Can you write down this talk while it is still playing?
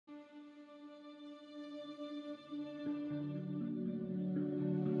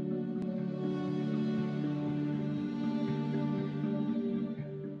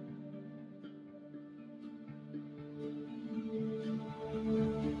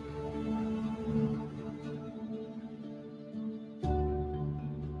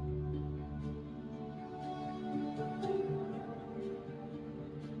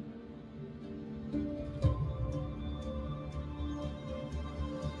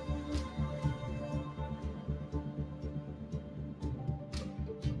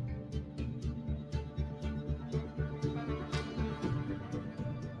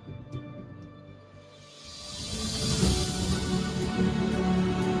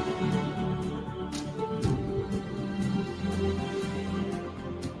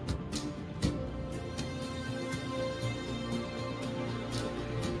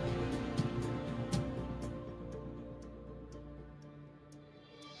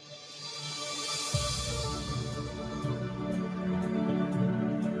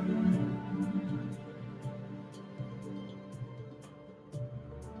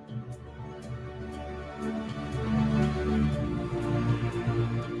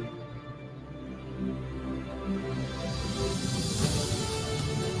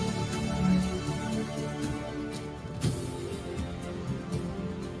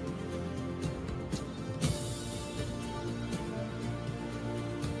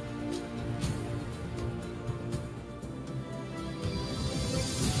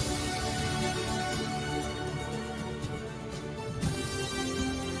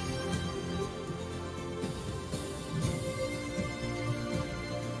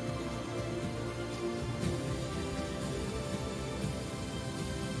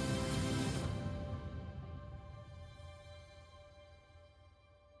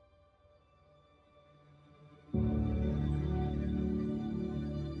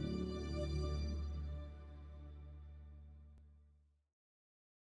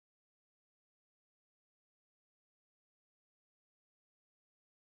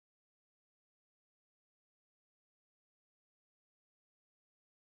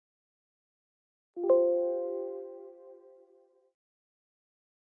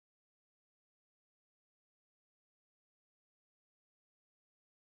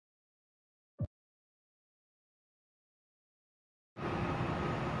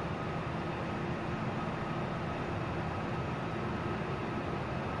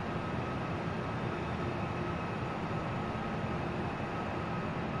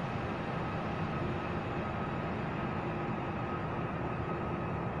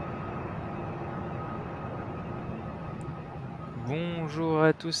Bonjour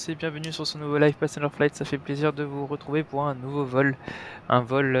à tous et bienvenue sur ce nouveau live Passenger Flight. Ça fait plaisir de vous retrouver pour un nouveau vol. Un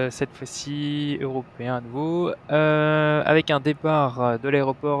vol cette fois-ci européen à nouveau, avec un départ de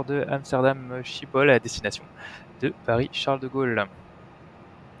l'aéroport de Amsterdam Schiphol à destination de Paris Charles de Gaulle.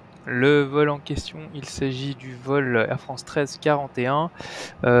 Le vol en question, il s'agit du vol Air France 1341.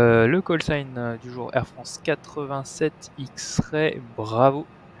 Le call sign du jour Air France 87 X-Ray Bravo.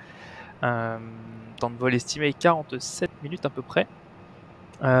 Temps de vol estimé 47 minutes à peu près.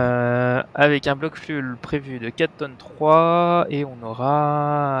 Avec un bloc fuel prévu de 4 tonnes 3 et on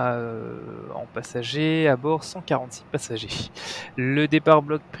aura en passagers à bord 146 passagers. Le départ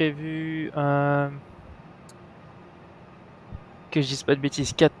bloc prévu, que je dise pas de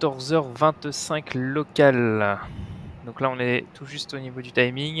bêtises, 14h25 local. Donc là on est tout juste au niveau du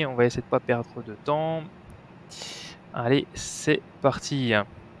timing, on va essayer de pas perdre de temps. Allez, c'est parti.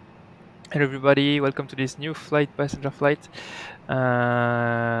 Hello everybody, welcome to this new flight, passenger flight.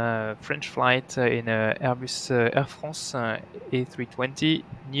 French flight in Airbus Air France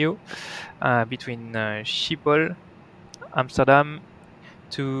A320Neo between Schiphol, Amsterdam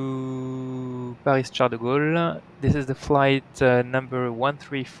to Paris Charles de Gaulle. This is the flight number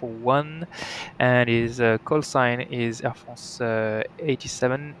 1341 and his call sign is Air France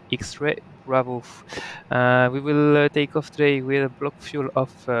 87 X-Ray Bravo. We will take off today with a block fuel of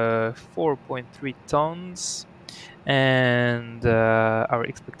 4.3 tons. And our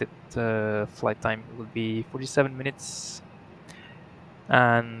expected flight time will be 47 minutes,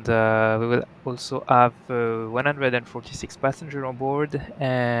 and we will also have 146 passengers on board,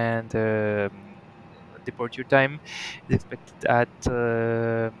 and departure time is expected at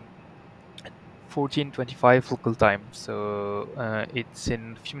 14:25 local time, so it's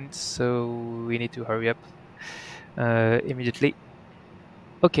in a few minutes, so we need to hurry up immediately.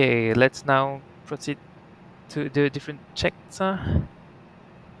 Okay, let's now proceed to the different checks.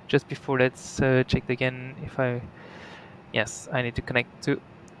 Just before, let's check again if yes, I need to connect to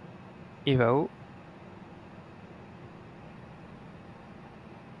Ivao.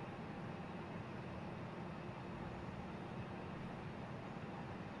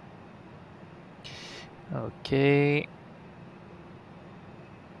 Okay.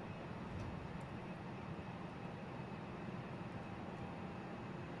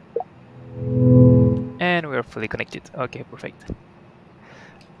 And we are fully connected. Okay, perfect.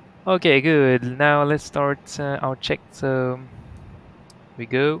 Okay, good. Now let's start our check. So we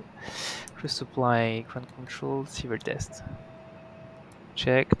go. Cruise supply, ground control, civil test.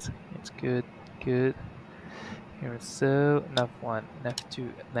 Checked. It's good. Good. Here so nav 1, nav 2,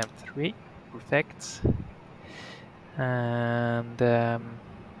 nav 3. Perfect. And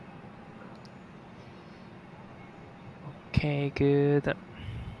okay, good.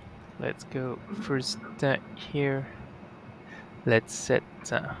 Let's go first here. Let's set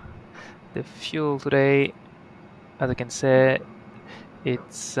the fuel today. As I can say,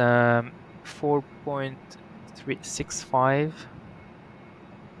 it's 4.365.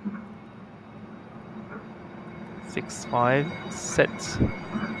 65 set.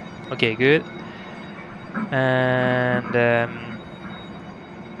 Okay, good. And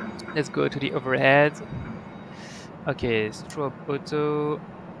let's go to the overhead. Okay, strobe auto,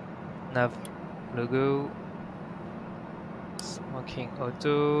 nav logo, smoking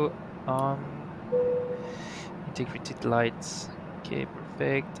auto, integrated lights. Okay,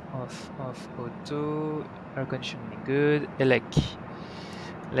 perfect. Off auto, air conditioning good. Elec.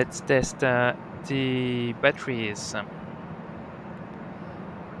 Let's test the batteries.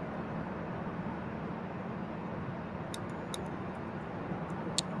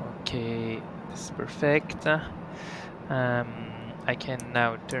 Okay, this is perfect. I can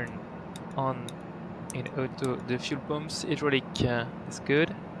now turn on in auto the fuel pumps. Hydraulic is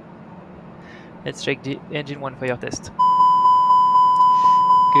good. Let's check the engine 1 fire test.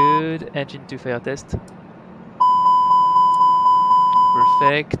 Good. Engine 2 fire test.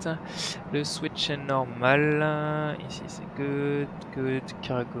 Perfect. Le switch est normal. Ici c'est good. Good.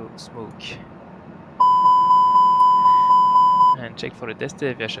 Cargo smoke. And check for the test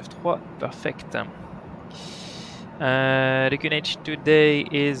VHF 3. Perfect. The QNH today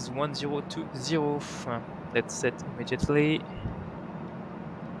is 1020. Let's set immediately.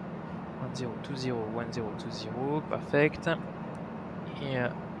 1020, 1020. Perfect.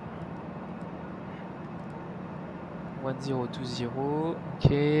 Here 1020.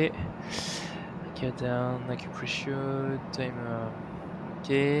 Okay. Get down, acupressure, timer.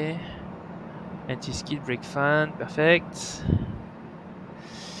 Okay. Anti-skid, brake fan. Perfect.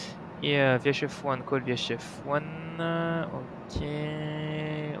 Yeah, VHF1, call VHF1.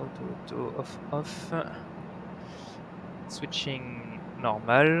 Okay. Auto, off. switching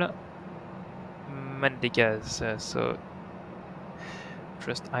normal, man des gaz, so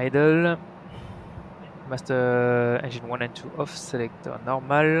thrust idle, master engine 1 and 2 off, selector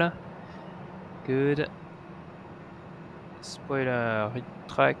normal, good, spoiler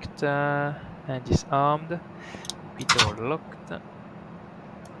retract and disarmed, repeater locked,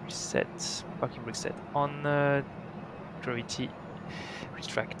 reset, parking brake set on, gravity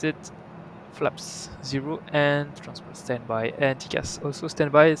retracted, flaps 0 and transport standby and TCAS also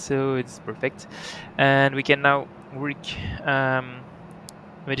standby, so it's perfect. And we can now work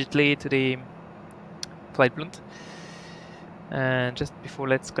immediately to the flight blunt. And just before,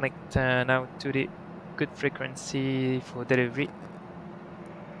 let's connect now to the good frequency for delivery.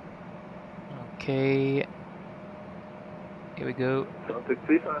 Okay, here we go. Contact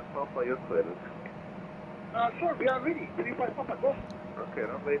 35 Papa, you're cleared. Sure, we are ready. 35 Papa, go. Okay,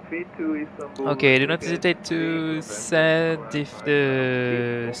 runway 32 Istanbul. Okay, do not hesitate to set if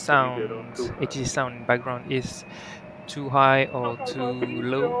the sound, ATC sound in background is too high or too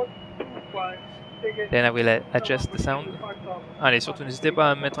low. Then I will adjust the sound. Allez, surtout n'hésitez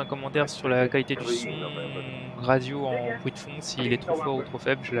pas à me mettre un commentaire sur la qualité du son radio en bruit de fond. S'il est trop fort ou trop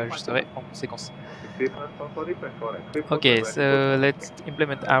faible, je l'ajusterai en conséquence. Okay, so let's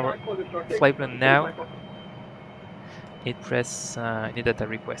implement our flight plan now. Hit press any data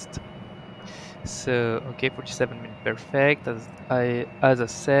request. So okay, 47 minutes perfect. As I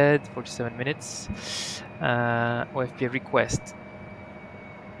said, 47 minutes. OFP request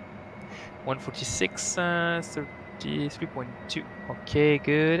 146, 33.2. Okay,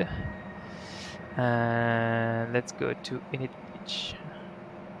 good. And let's go to init pitch.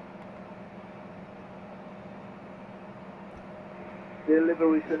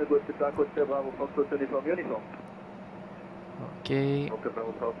 Delivery Senegal to Taco Bravo Foxtrot uniform uniform. Okay.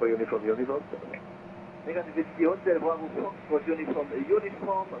 Bravo uniform. Negative, it's the Hotel Bravo Foxtrot uniform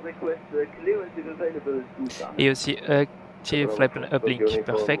request clearance is available to start. Et aussi active flight plan uplink,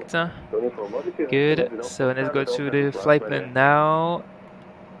 perfect. Good. So let's go to the flight plan now.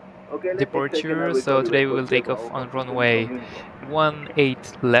 Departure. So today we will take off on runway 18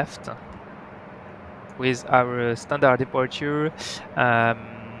 left with our standard departure.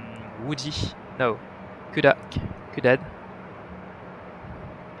 Woody, no, Kudad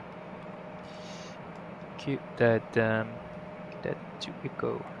to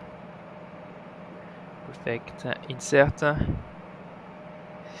echo. Perfect. Insert.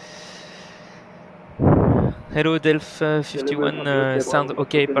 Hello Delph 51, sound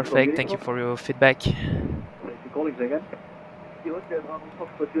okay, perfect. Thank you for your feedback.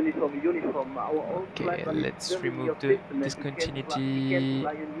 Okay, let's remove the discontinuity.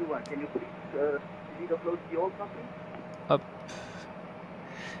 Up.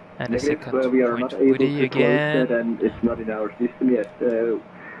 And a second point Woody again. It's not in our system yet.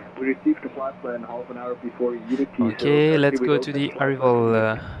 We received the flight plan half an hour before Unity. Okay, let's go to the arrival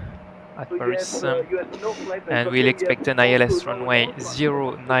at Paris. And we'll expect an ILS runway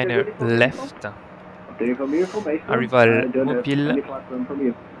 09er left. Arrival Mobile.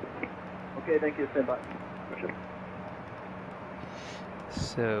 Okay, thank you, stand by.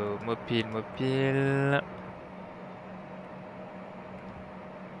 So, Mobile.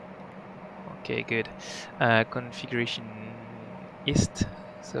 Okay, good. Configuration East.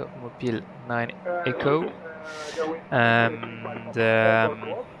 So, Mobile 9 Echo.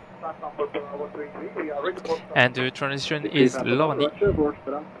 And the transition is Lorny.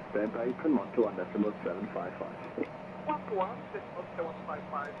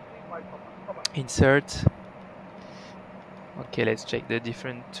 Insert. Okay, let's check the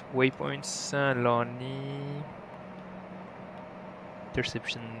different waypoints. Lorny.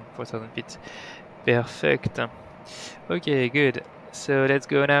 Interception 4,000 feet. Perfect. Okay, good. So let's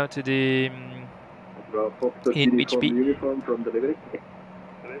go now to the HB.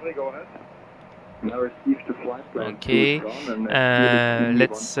 Go ahead. Now receive the flight plan. Okay,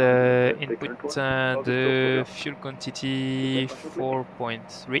 let's input the fuel quantity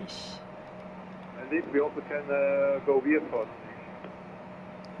 4.3. And we also can go via first.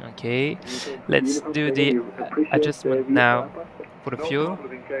 Okay, let's do the adjustment now for the fuel.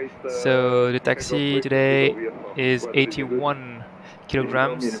 So the taxi today is 81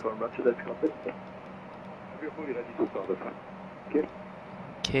 kilograms.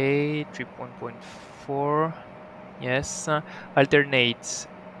 Okay, 3.4. Yes, alternate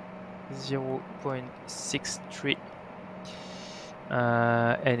 0.63.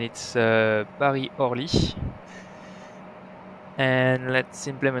 And it's Paris Orly. And let's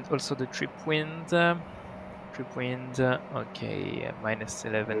implement also the trip wind. Okay,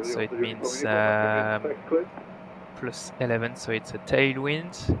 -11, so it means plus 11, so it's a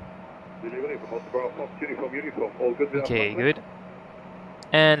tailwind. Okay, good.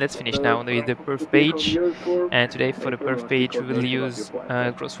 And let's finish now with the perf page. And today for the perf page we will use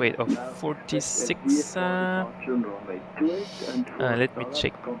gross weight of 46. Let me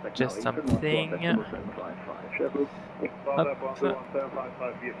check just something. Up.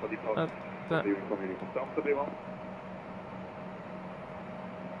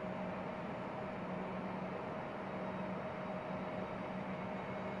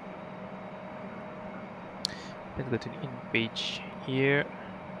 Let's go to the in page here.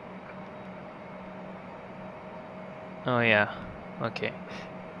 Oh yeah, okay.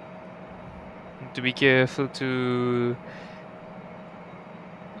 To be careful to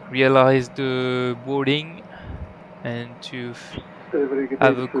realize the boarding and to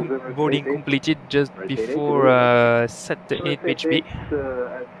have a boarding completed just before set the init page B.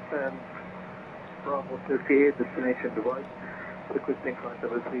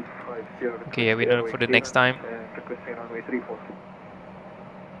 Okay, yeah, we know for the next time.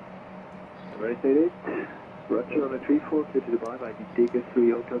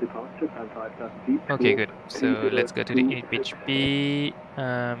 Okay, good. So let's go to the init page B.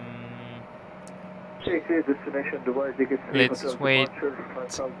 Let's wait.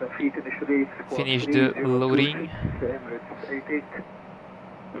 Finish the loading.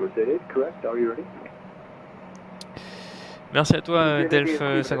 Merci à toi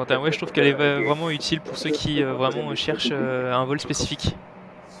Delph51. Ouais, je trouve qu'elle est vraiment utile pour ceux qui vraiment cherchent un vol spécifique.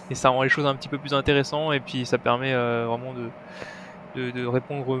 Et ça rend les choses un petit peu plus intéressantes et puis ça permet vraiment de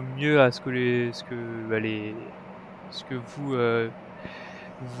répondre mieux à ce que vous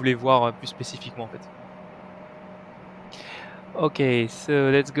voulez voir plus spécifiquement en fait. Okay, so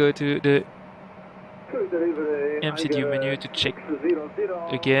let's go to the MCDU menu to check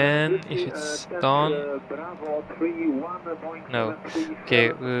again if it's done. No.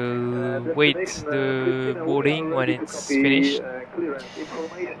 Okay, we'll wait the boarding when it's finished.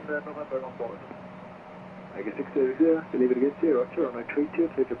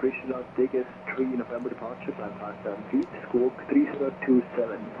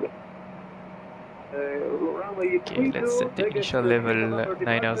 Okay, let's set the initial level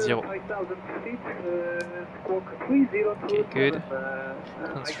 900. Okay, good.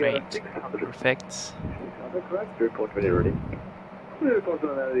 Constraint, perfect.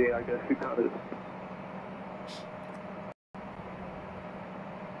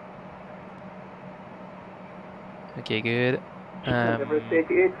 Okay, good.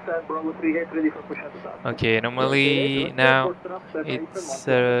 Okay, normally now it's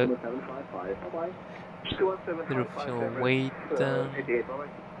the fuel weight.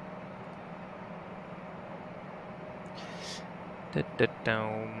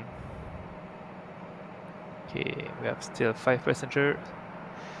 Okay, we have still 5 passengers.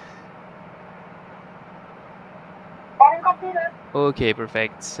 Okay,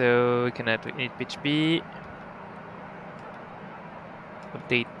 perfect. So we can add to init page B.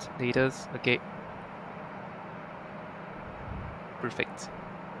 Update datas. Okay. Perfect.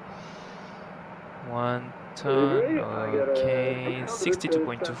 1 ton. Okay.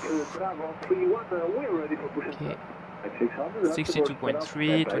 62.2. Okay.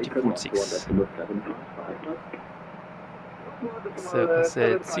 62.3, 20.6. So I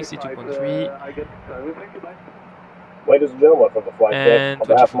said 62.3. Ladies and gentlemen from the flight deck, on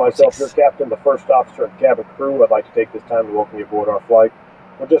behalf of myself, your captain, the first officer, and cabin crew, I'd like to take this time to welcome you aboard our flight.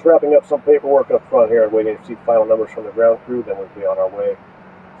 We're just wrapping up some paperwork up front here and waiting to see final numbers from the ground crew, then we'll be on our way.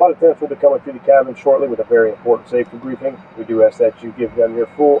 Flight attendants will be coming through the cabin shortly with a very important safety briefing. We do ask that you give them your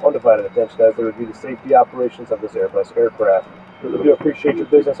full, undivided attention as they review the safety operations of this Airbus aircraft. We do appreciate your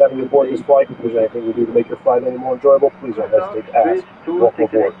business having you aboard this flight. If there's anything we do to make your flight any more enjoyable, please don't hesitate to ask. Welcome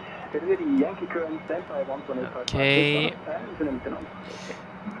aboard. Okay.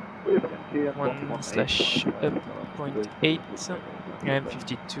 1/0.8 and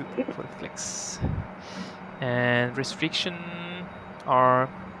 52 for the flex. And restriction are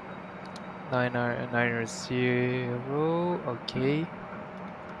 990. Okay.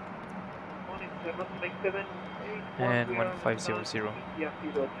 And 1500.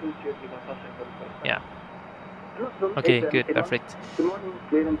 Yeah. Okay, good, perfect.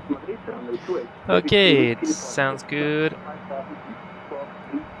 Okay, it sounds good.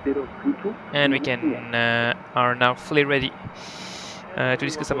 And we can are now fully ready to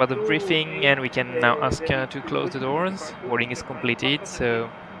discuss about the briefing, and we can now ask to close the doors. Boarding is completed, so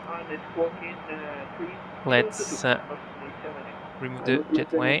let's remove the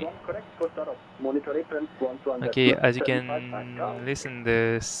jetway. Okay, as you can listen,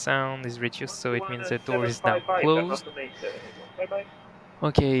 the sound is reduced, so it means the door is now closed.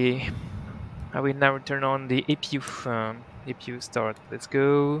 Okay, I will now turn on the APU. APU start. Let's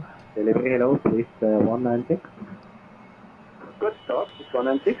go. Delivery hello, please 196. Good start, it's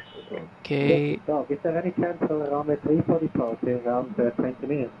 196. Okay. Is there any chance for around a 340 departure around 20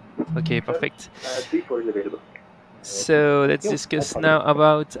 minutes? Okay, perfect. 340 is available. So let's discuss now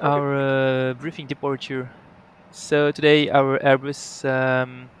about our briefing departure. So today our Airbus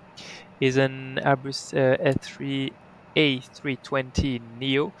is an Airbus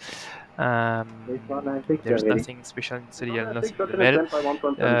A320Neo. There's nothing special in Serial, nothing in the mail,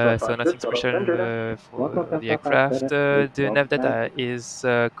 so nothing special for the aircraft. The nav data is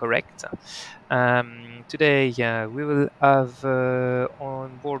correct. Today we will have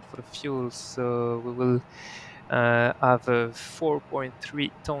on board for the fuel, so we will have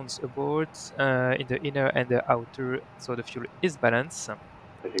 4.3 tons aboard in the inner and the outer, so the fuel is balanced.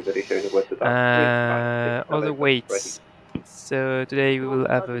 Other weights. So today we will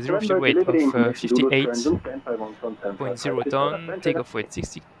have a zero fuel weight of 58.0 ton, takeoff weight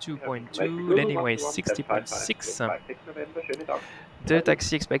 62.2, landing weight 60.6. The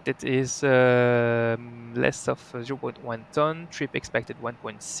taxi expected is less of 0.1 ton, trip expected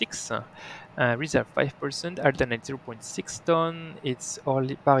 1.6, reserve 5%, alternate 0.6 ton, it's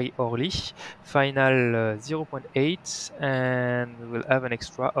Paris-Orly, final 0.8, and we will have an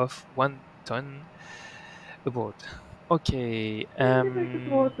extra of 1 ton aboard. Okay,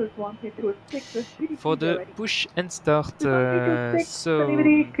 for the push and start, so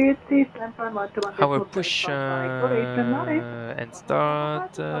our push and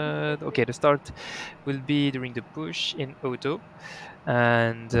start, okay, the start will be during the push in auto,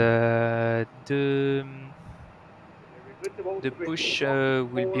 and the push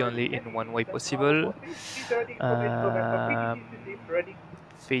will be only in one way possible,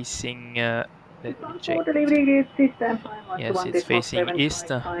 facing let me check. Yes, it's facing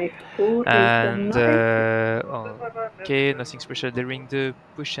east. And okay, nothing special during the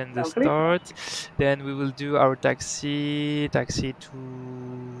push and the start. Then we will do our taxi to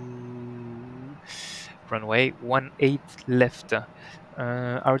runway 18 left.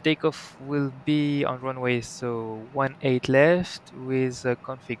 Our takeoff will be on runway so 18 left with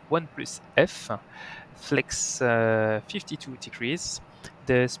config 1+F, flex 52 degrees.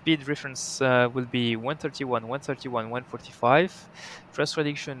 The speed reference will be 131, 131, 145, thrust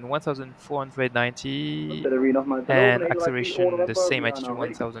reduction 1490, and acceleration the same altitude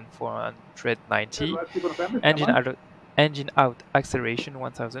 1490, engine out acceleration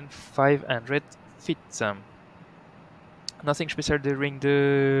 1500 feet. Nothing special during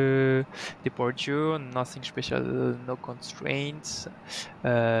the departure, nothing special, no constraints,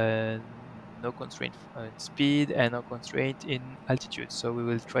 no constraint in speed and no constraint in altitude. So we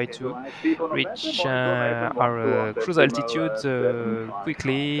will try to reach our cruise altitude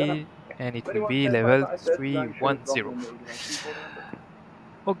quickly, and it will be level 310.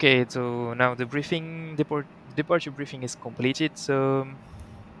 Okay, so now the briefing, departure briefing is completed. So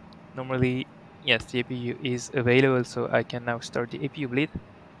normally, yes, the APU is available, so I can now start the APU bleed.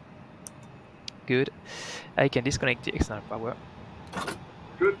 Good. I can disconnect the external power.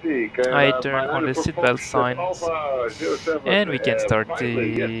 I turn on the seatbelt signs, and we can start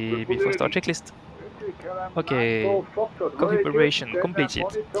the before start checklist. Okay, cockpit preparation completed.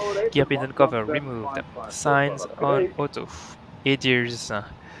 Gear pins and cover removed. Signs on auto. ADIRS.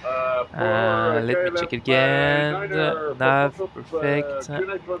 Let me check again. Nav perfect,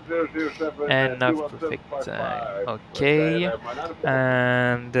 and nav perfect. Okay,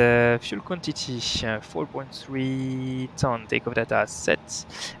 and fuel quantity 4.3 ton. Takeoff data set,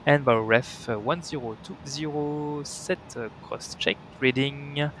 and bar ref 1020 set. Cross check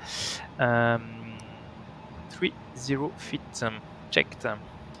reading 30 feet checked,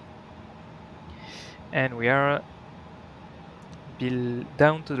 and we are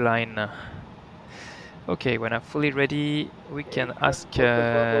down to the line. Okay, when I'm fully ready, we can ask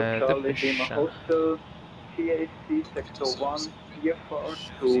the push. TAC Sector 1,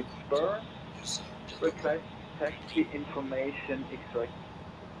 Geforce to Bern. Request taxi information extract.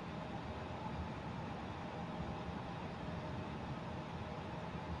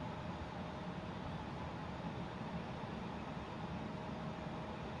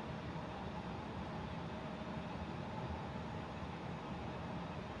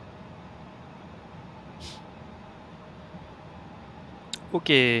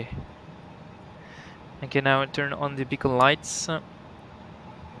 Okay, I can now turn on the beacon lights,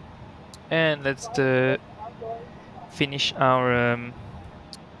 and that's the finish our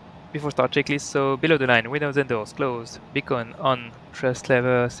before start checklist. So below the line, windows and doors closed, beacon on, thrust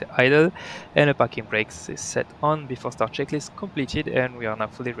lever idle, and the parking brakes is set on. Before start checklist completed, and we are now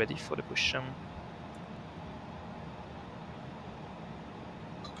fully ready for the push.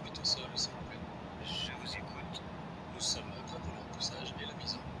 Je vous écoute. Nous sommes prêts pour l'emplissage et la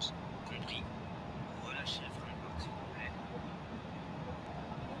mise en route. Compris. Relâchez les freins de parc, s'il vous plaît.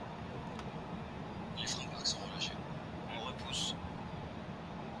 Les freins de parc sont relâchés. On repousse.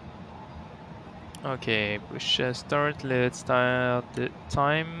 Okay, push start. Let's start the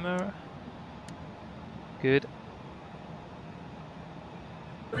timer. Good.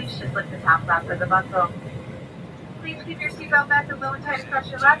 Please just lift the top flap of the buckle. Please keep your seatbelt back and low and tight across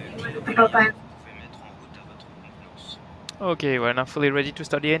your lap. Seatbelt sign. Okay, we're now fully ready to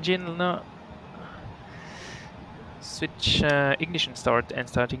start the engine. Switch ignition start and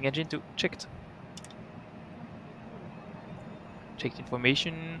starting engine to checked. Checked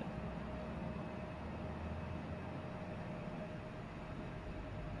information.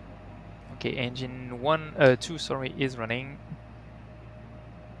 Okay, engine 2 sorry, is running.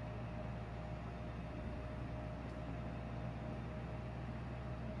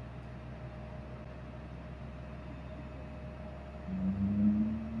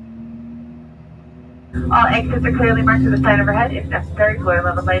 All exits are clearly marked to the side overhead. If necessary, floor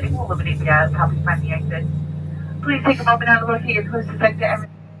level lighting will illuminate the aisles helping find the exit. Please take a moment now to locate your closest exit.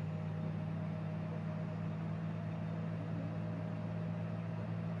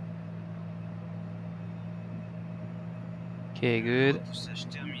 Okay, good. Repoussage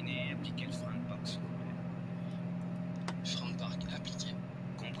terminé. Appliquez le frein de parc, s'il vous plaît. Frein de parc appliqué.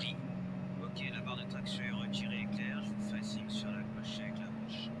 Compris. Ok, la barre de traction est retirée et claire. Je vous fais signe sur la gauche avec la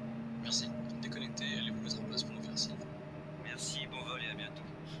bouche. Merci. Déconnectez et allez vous mettre en place pour nous faire signe. Merci, bon vol et à bientôt.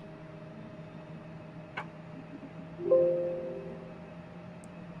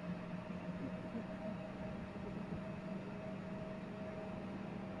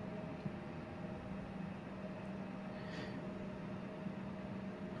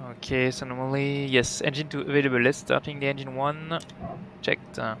 Okay, so normally, yes, engine 2 available. Let's starting the engine 1.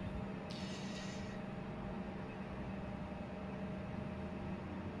 Checked. «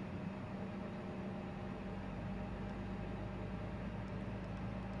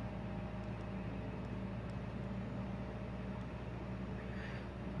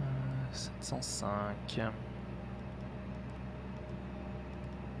 705.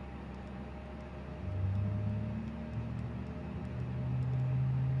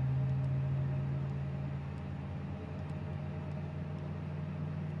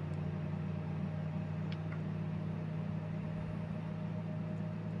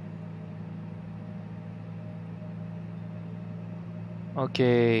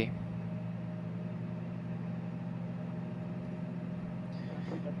 Okay.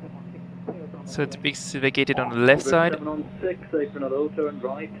 So the peaks vacated on the left side. 716, Apron turn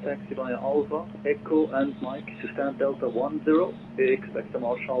right, taxi via Alpha, Echo and Mike to stand Delta 10. We expect the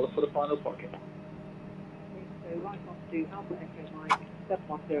Marshall for the final parking. So right on to Alpha Echo Mike,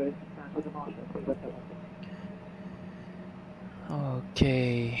 710 is to stand with the Marshall.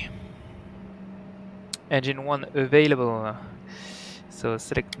 Okay. Engine 1 available. So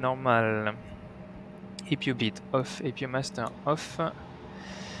select normal. APU bit off, APU master off.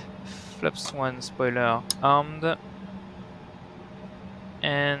 Flaps 1 spoiler armed.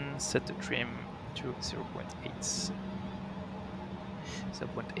 And set the trim to 0.8.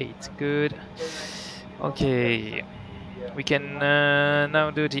 0.8, good. Okay. We can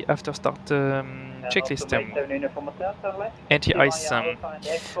now do the after start checklist. Anti-ice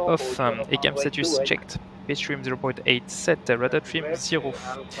off, EHAM status checked. Pitch trim 0.8 set, radar trim 0.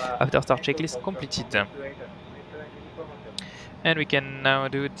 After start checklist completed. And we can now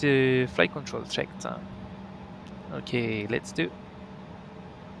do the flight control checked. Okay, let's do.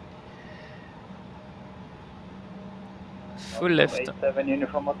 Full left.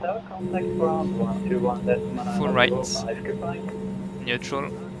 Full right.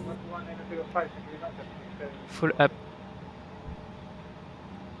 Neutral. Full up.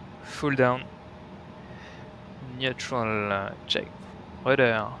 Full down. Neutral. Check.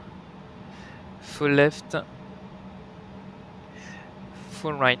 Rudder. Full left.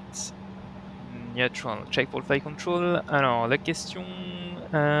 Full right. Neutral. Check pour le flight control. Alors, la question,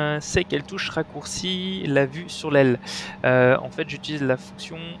 c'est quelle touche raccourcit la vue sur l'aile. En fait, j'utilise la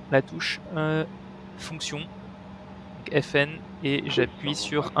touche fonction, donc FN, et j'appuie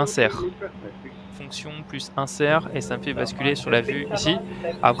sur insert. Fonction plus insert, et ça me fait basculer sur la vue ici.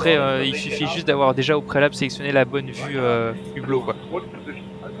 Après, il suffit juste d'avoir déjà au préalable sélectionné la bonne vue hublot, quoi.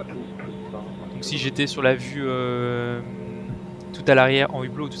 Donc si j'étais sur la vue tout à l'arrière en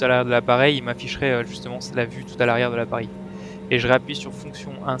hublot, tout à l'arrière de l'appareil, il m'afficherait justement la vue tout à l'arrière de l'appareil. Et je réappuie sur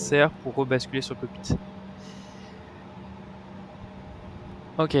fonction insert pour rebasculer sur le cockpit.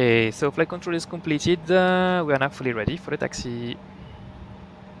 Okay, so flight control is completed. We are now fully ready for the taxi.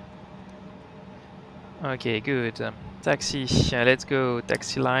 Okay, good. Taxi, let's go.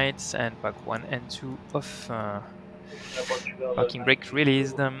 Taxi lights and park 1 and 2 off. Parking brake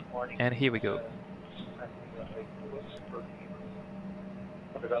released, and here we go.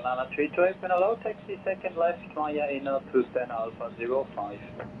 Portugal 932, open hello, taxi second left via inner to 10 Alpha 05.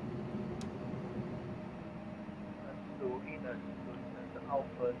 To inner to 10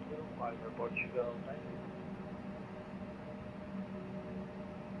 Alpha 05 Portugal 9.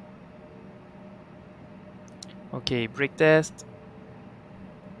 Okay, brake test.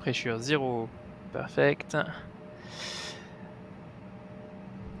 Pressure 0. Perfect.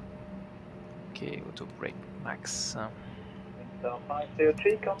 Okay, auto brake max.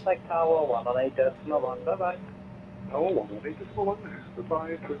 503, contact tower 118.1, bye bye. Tower 118.1,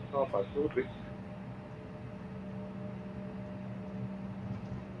 goodbye, Twin Star 503.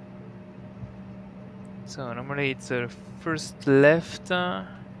 So normally it's first left. Okay,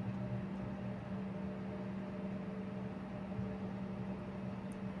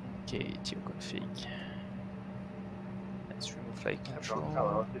 TO config. Let's remove flight control.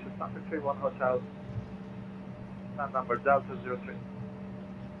 Hello, this is Santa 31 Hotel. Stand number Delta 03.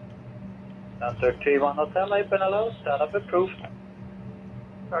 Santa 31 Hotel, open hello, startup approved.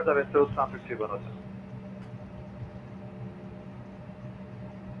 Startup approved, Santa 31 Hotel.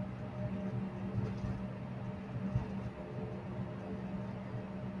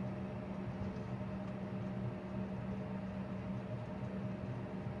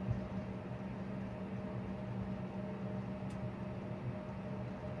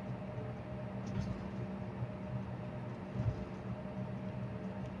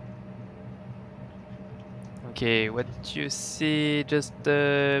 Okay, what you see just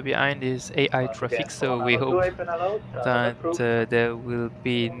behind is AI traffic, so we hope that there will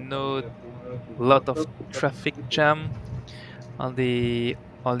be no lot of traffic jam on the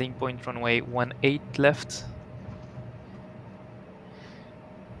holding point runway 18 left.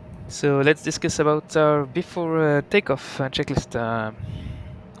 So let's discuss about our before takeoff checklist.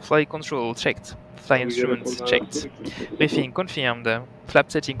 Flight control checked. Flight instruments checked. Briefing confirmed. Flap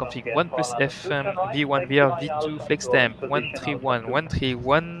setting config 1 plus F, V1 BR, V2 flex temp 131,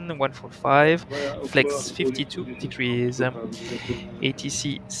 131, 145, flex 52 degrees.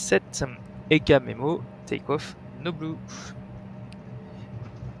 ATC set, EHAM memo, takeoff, no blue.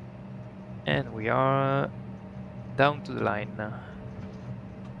 And we are down to the line.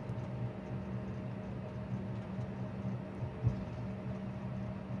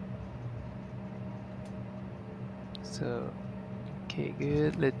 So, okay,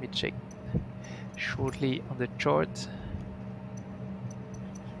 good. Let me check shortly on the chart.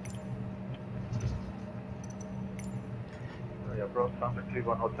 We approach Santa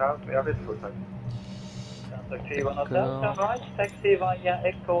 31 Hotel, we are ready for taxi. Santa 31 Hotel, turn right, taxi via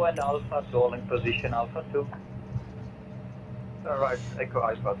Echo and Alpha, holding position Alpha 2. Turn right, Echo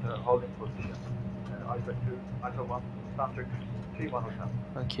Alpha, holding position. Alpha 2, Alpha 1, Santa 31 Hotel.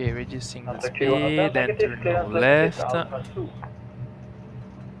 Okay, reducing the speed and turn left.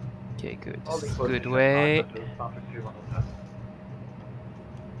 Okay, good. Good way.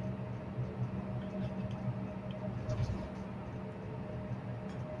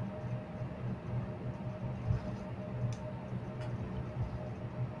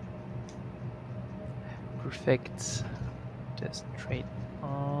 Perfect. Just straight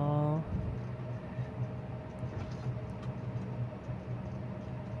on.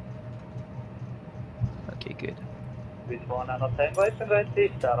 Okay, good.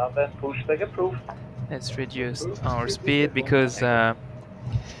 Let's reduce our speed because there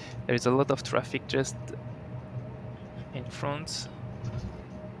is a lot of traffic just in front.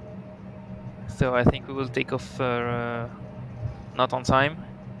 So I think we will take off not on time.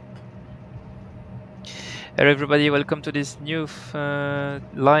 Hello everybody, welcome to this new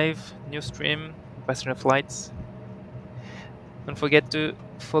live new stream, passenger flights. Don't forget to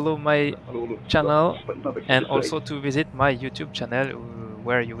follow my channel and also to visit my YouTube channel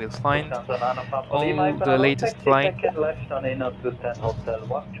where you will find all the latest flights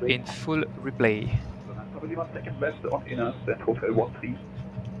in full replay.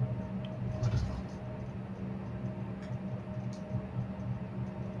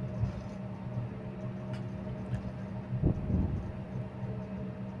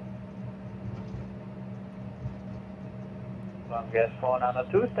 From guest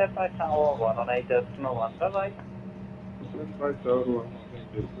 492, step by tower 118.1, bye-bye. Stand by tower 118.1.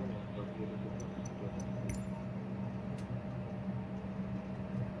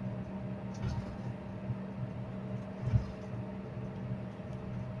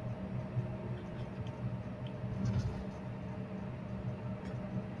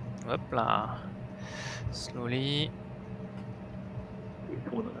 Hop là. Slowly.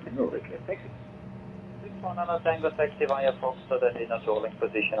 Taxi. 6100 Tango taxi via Foxtrot and in a holding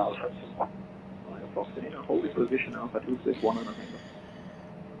position Alpha 2. Via Foxtrot in a holding position Alpha 2, 6100 Tango.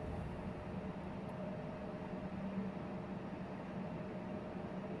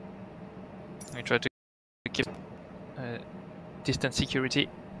 We try to keep distance security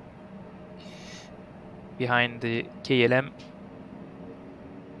behind the KLM.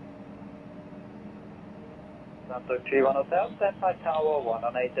 Santo 31 Hotel, stand by tower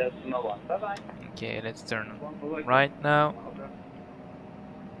 118.1, bye-bye. Okay, let's turn right now.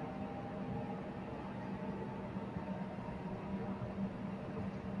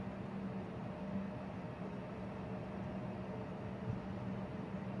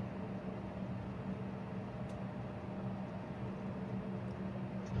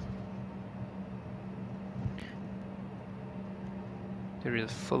 There is a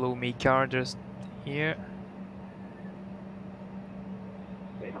follow me car just here.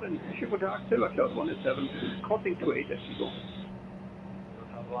 Schiphol Taxi, Cloud 187, crossing 28 as you go.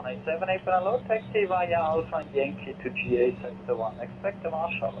 187, April load, taxi via Alpha Yankee to GA sector 1, expect a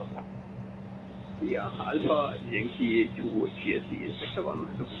marshal. Yeah, Alpha Yankee to GSE sector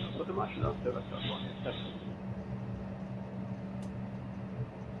 1, looking for the marshal after Cloud 187.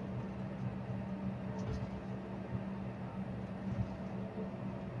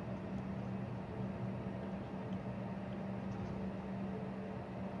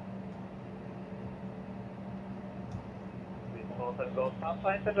 And go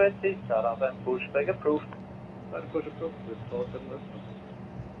Pathfinder and Red Sea, startup and pushback approved. Push approved, with thought and left.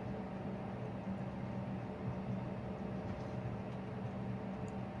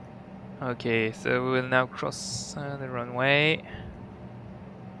 Okay, so we will now cross the runway.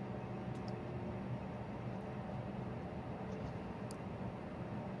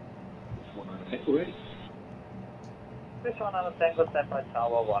 Ready. This one on a Tango, stand by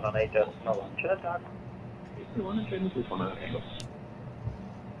tower 118, no launch and attack. 118, this one on a Tango.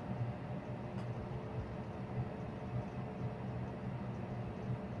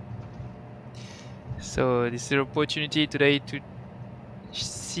 So this is an opportunity today to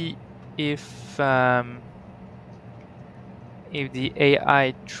see if the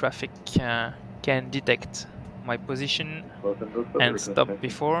AI traffic can detect my position and stop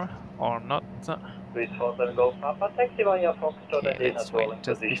before or not. Please hold and go Papa, taxi via Foxtrot Okay, and in a let's wait holding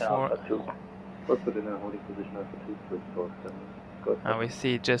just position before. Alpha 2. Foxtrot in a holding position Alpha 2, switch thought and go. We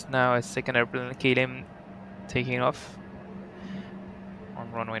see just now a second airplane KLM taking off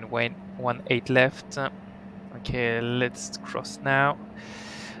on runway 18 left. Okay, let's cross now.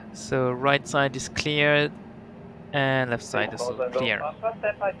 So right side is cleared and left side is also clear. Papa,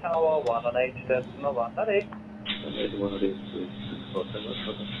 stand by tower 118, no 118.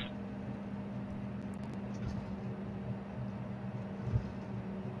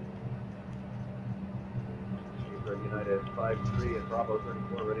 United 5-3 and Bravo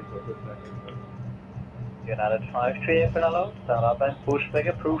 34 ready for pushback. United 5-3, April alone, startup and pushback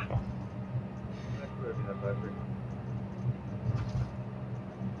approved.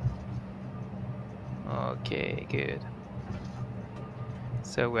 Okay, good.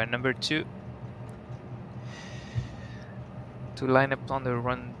 So we're number 2 to line up on the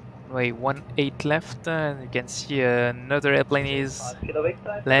runway 18 left. You can see another airplane is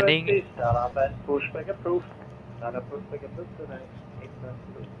landing. Startup and pushback approved.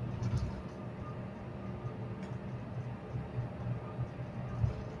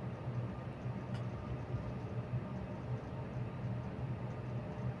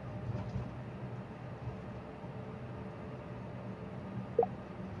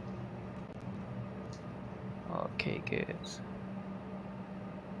 Okay, good.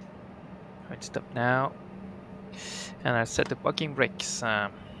 Right, stop now. And I'll set the parking brakes.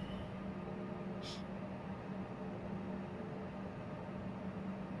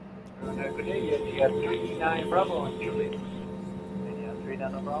 Good day, India 39 Bravo on Juliet. India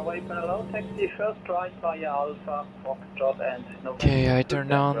 39 Bravo, April alone, taxi first right via Alpha, Foxtrot and November. Okay, I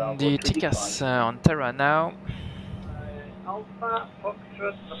turn on the TCAS on Terra now. Alpha,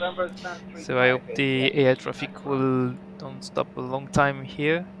 Foxtrot, November stand 3. So I hope the air traffic will don't stop a long time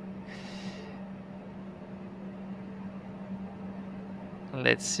here.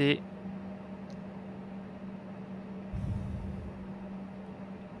 Let's see.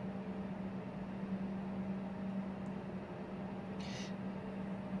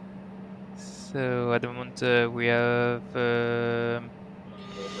 So at the moment we have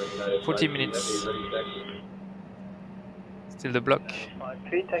 40 minutes. Still the block.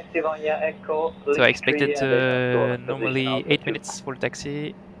 So I expected normally 8 minutes for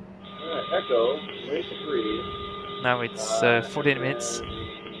taxi. Echo, wait 3. Now it's 14 minutes.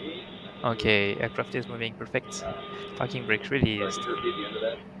 Okay, aircraft is moving perfect. Parking brake released.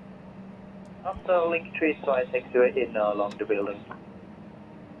 After link 3, so I take you in along the building.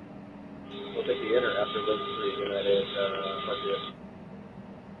 We'll take the inner after link 3, and that is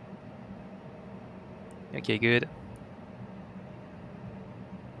Okay, good.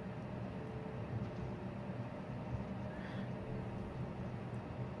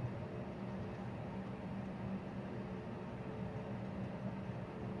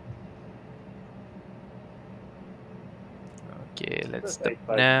 Okay, let's stop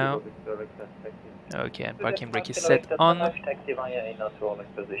now. Okay, and parking brake is set on.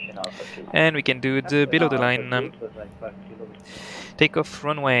 And we can do the below the line. Takeoff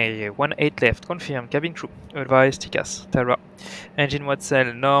runway 18 left, confirm, cabin crew, advise TCAS, Terra. Engine mode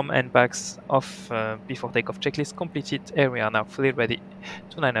cell, norm and backs off before takeoff, checklist completed, area now fully ready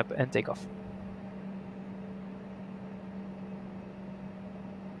to line up and take off.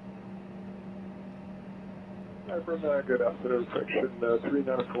 Good afternoon, section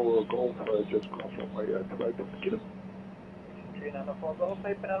 394 Golf, just cross runway 28 kilo. 394 Golf,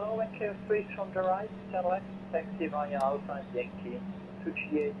 open hello, and clear freeze from the right, turn left, taxi via Alpha Yankee,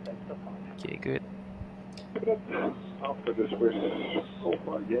 2G8, sector 5. Okay, good. After the switch,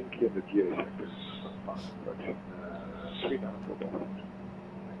 Alpha Yankee and the GA sectors, fraction 394 Golf.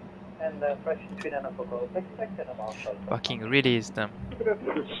 And fraction 394 Golf, expected a marshal. Parking released. Fraction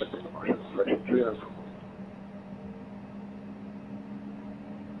 394.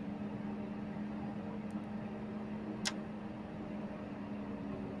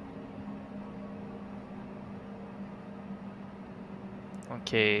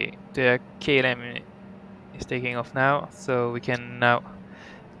 Okay, the KLM is taking off now, so we can now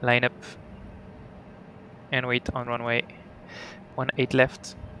line up and wait on runway 18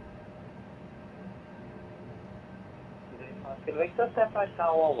 left. Victor, step by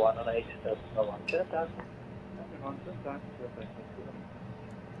tower 118,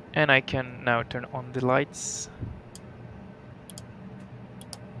 And I can now turn on the lights.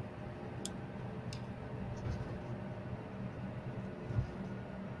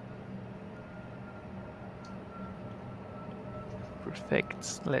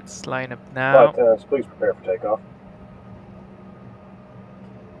 Perfect. Let's line up now. Please prepare for takeoff.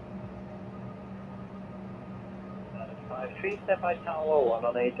 Three step by tower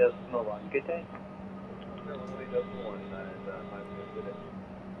 118.1. Good day.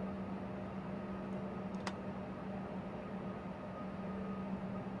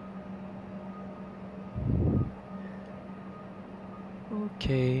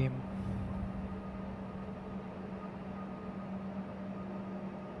 Okay.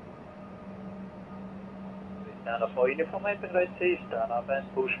 Stand up for uniform open right C, stand up and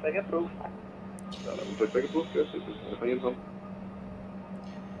pushback approved. Pushback approved, yes, this is the uniform.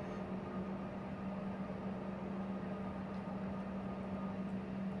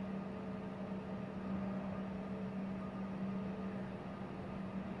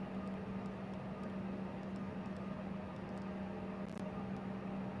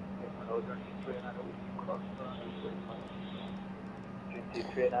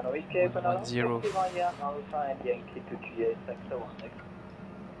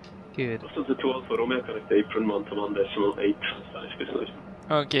 Good. This is the 12 for Romeo, correct apron, mount on decimal 8, Spanish business.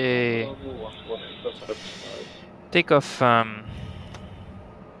 Okay. Take off.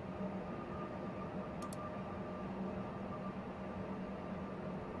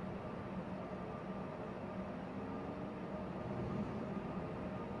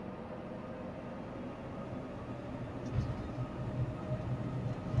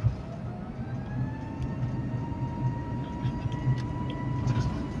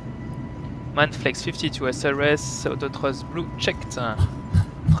 Manflex 52 SRS, auto thrust blue checked,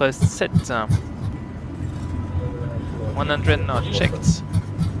 thrust set, 100 knot checked.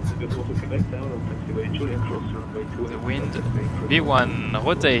 The wind, V1,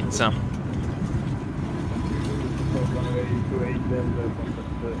 rotate.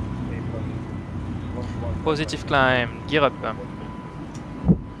 Positive climb, gear up.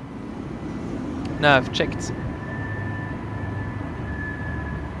 Nav checked.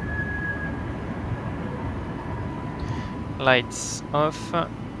 Lights off.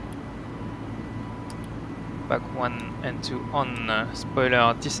 Back 1 and 2 on.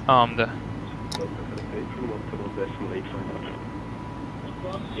 Spoiler disarmed.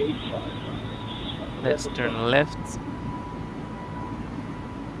 Let's turn left.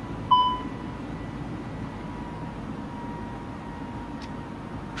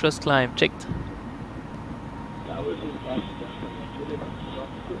 Cross climb checked.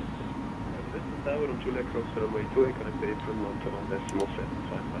 Tower on Julia Cross runway 2, connect apron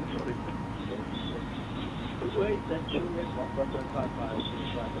 1.1.75, sorry.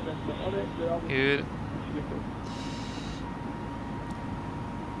 Good.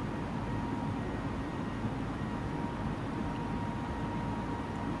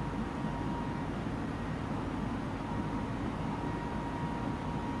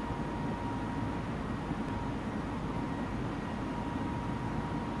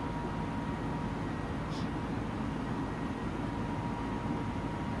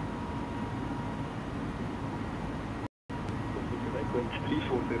 Wind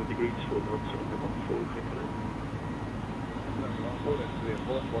 340 degrees for knots on the 14.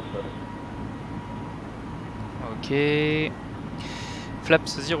 Okay.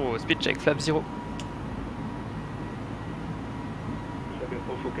 Flaps 0, speed check, flap 0.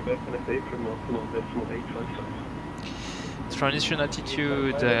 Transition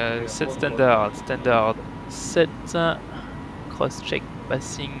attitude, set standard, set, cross check,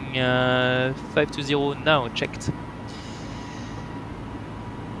 passing 520 now, checked.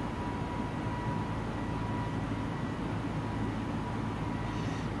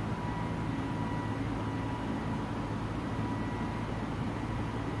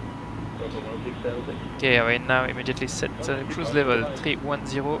 Okay, right now immediately set cruise level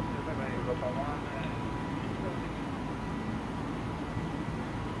 310.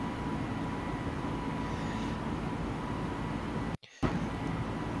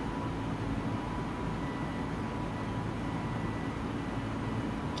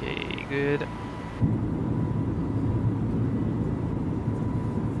 Okay, good.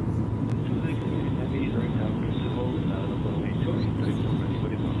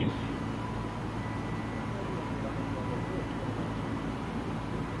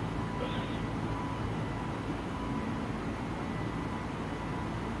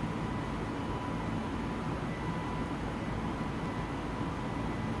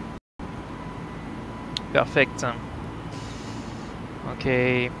 Perfect.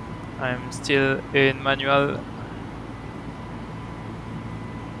 Okay, I'm still in manual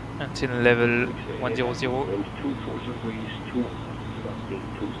until level 100.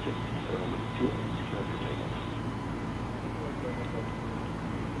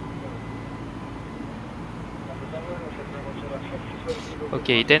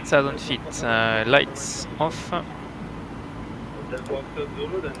 Okay, 10,000 feet, lights off. Then walk to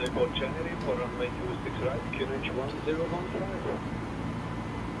Zulu, then they call chaine for runway 26 right, QNH 1015.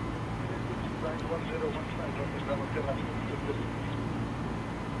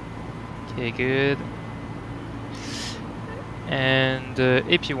 Okay, good. And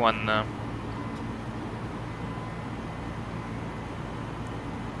AP1.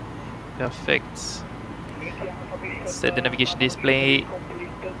 Perfect. Set the navigation display.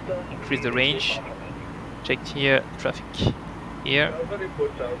 Increase the range. Checked here. Traffic here.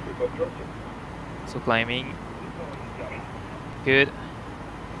 So climbing. Good.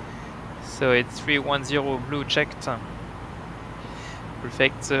 So it's 310 blue checked.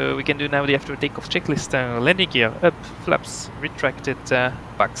 Perfect. So we can do now the after takeoff checklist. Landing gear up, flaps retracted,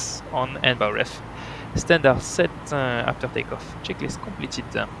 backs on and bow ref. Standard set after takeoff. Checklist completed.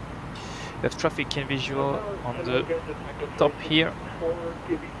 We have traffic and visual on the top here.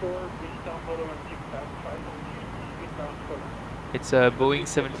 It's a Boeing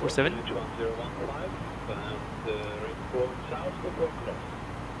 747.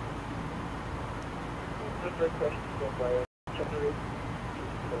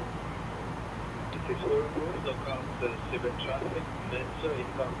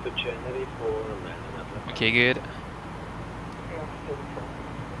 Okay, good.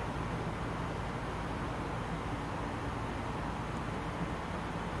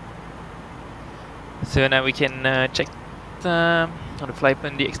 So now we can check on the flight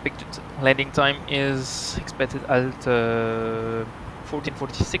plan. The expected landing time is expected at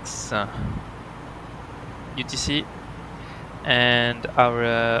 14:46 UTC, and our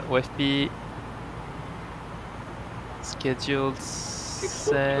OFP scheduled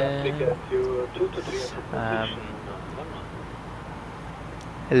landing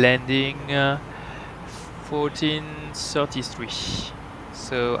 14:33.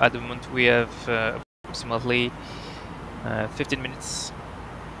 So at the moment we have approximately 15 minutes,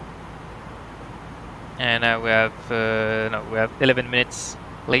 and we have 11 minutes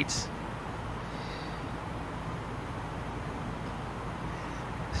late.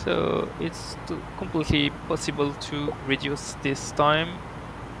 So it's completely possible to reduce this time.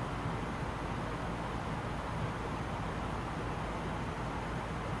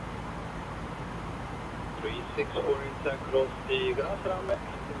 Across the grass runway,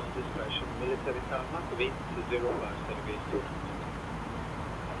 no discretion, military tarmac, wind 0 bar, service 2.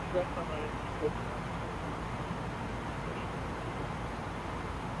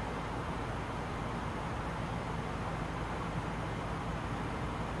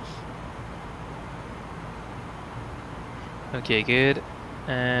 Okay, good.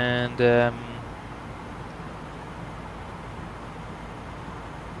 And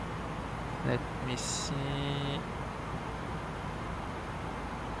let me see.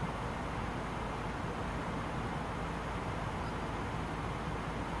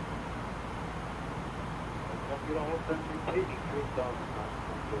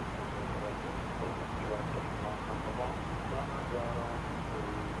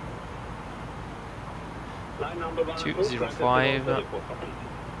 Line number 205.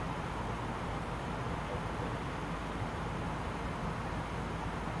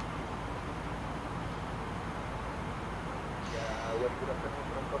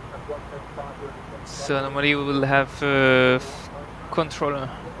 So normally we will have control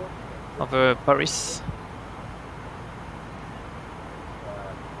over Paris.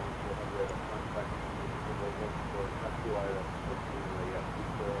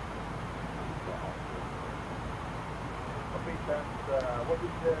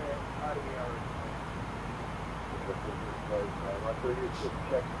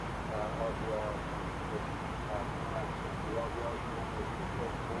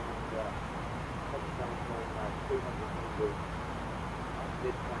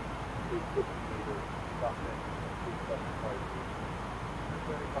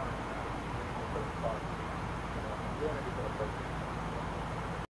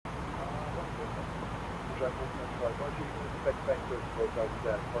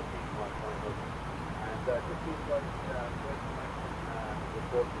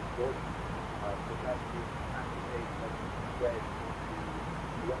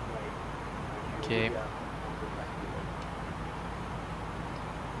 Okay.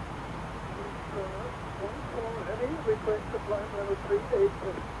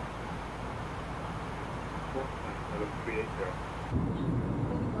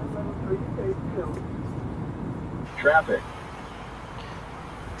 Traffic.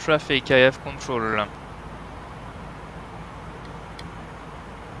 Traffic, I have control.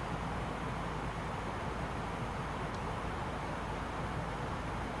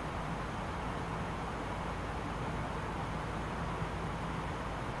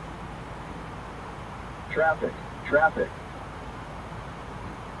 Traffic. Traffic.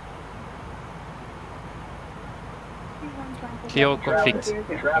 Clear conflict.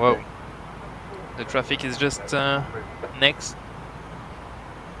 Traffic. Wow. The traffic is just next.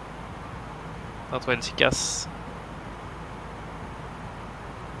 Not very efficace.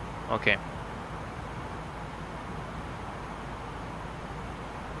 Okay.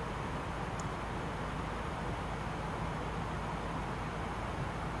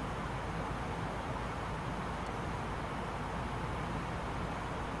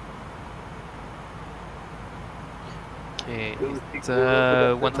 Okay, it's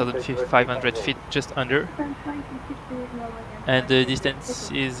 1,500 feet, just under, and the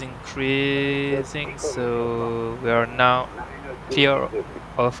distance is increasing, so we are now clear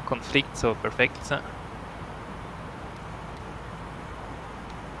of conflict, so perfect.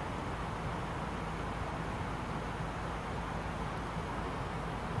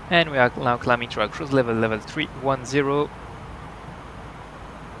 And we are now climbing to our cruise level, level 310.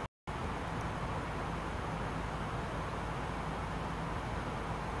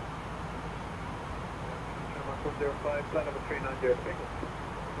 Flight number 390.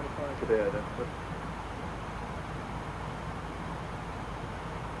 Today, that's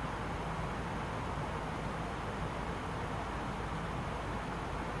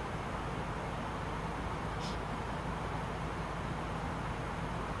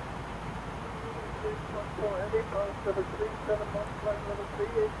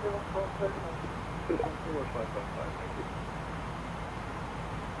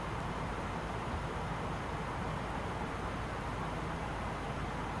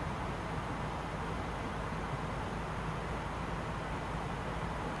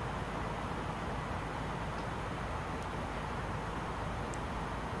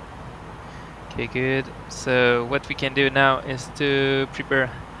Okay, good. So what we can do now is to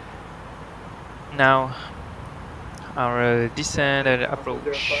prepare now our descent and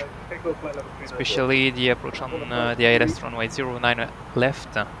approach, especially the approach on the ILS runway 09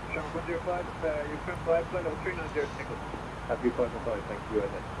 left. Channel 105, your current flight level 390 Nicholas. Happy 505, thank you.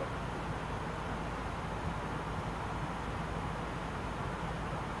 Next one.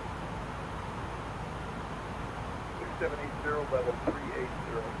 2780, level 380.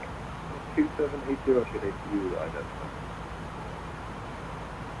 2780 should ATU identify.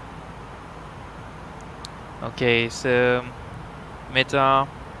 Okay, so meta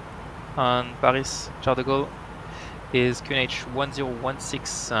on Paris Charles de Gaulle is QNH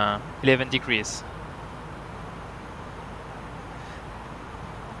 1016, 11 degrees.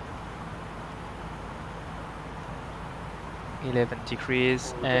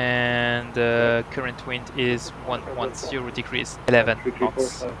 And current wind is 110 degrees, 11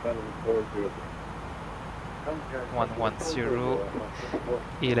 knots. 110,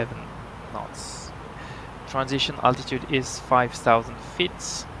 11 knots. Transition altitude is 5,000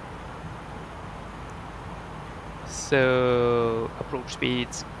 feet. So approach speed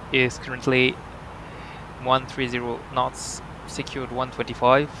is currently 130 knots, secured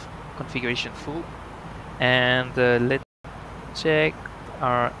 125, configuration full. And let's check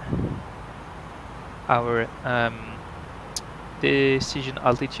our decision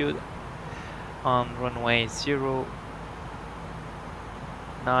altitude on runway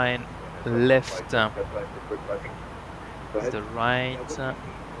 09 left, the right,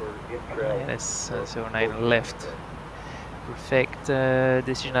 yes, 09 left. Perfect.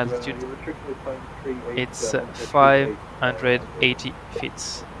 Decision altitude, it's 580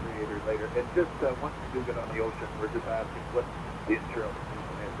 feet. And just once you do get on the ocean, we're just asking what the insurance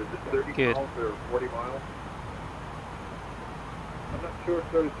is. Is it 30 Good. miles or 40 miles? I'm not sure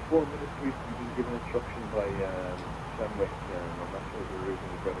if there's 4 minutes we've been given instruction by Shamwick. I'm not sure if we're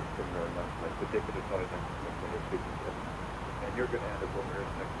using the credit similar or not. Like the ticket is always when you're speaking to them. And you're going to end up over in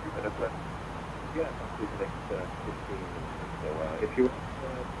the next few minutes. And yeah, probably the next 15 minutes. So if you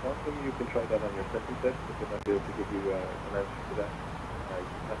want to, you can try that on your second test, because I'll be able to give you an answer to that. I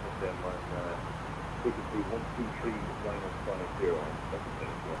have them on frequency 123-50 on second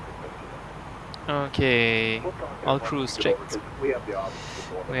test. Okay, all cruise checked.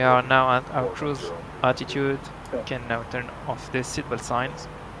 We are now at our cruise altitude. We can now turn off the seatbelt signs.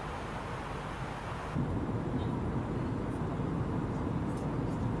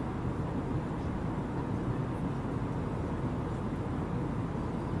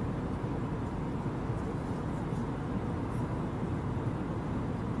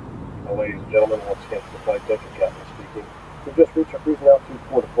 Ladies and gentlemen, once again from the flight deck, the captain speaking. We've just reached our cruising altitude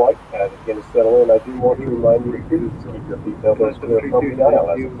for the flight. As it begins to settle in, I do want to remind you to please keep your seat belts clear from the aisle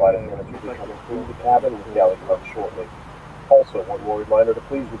as the flight attendants will be coming through the cabin with galley club shortly. Also, one more reminder to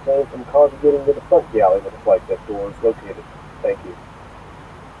please refrain from congregating to the front galley where the flight deck door is located. Thank you.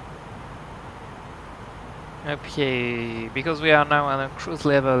 Okay, because we are now on a cruise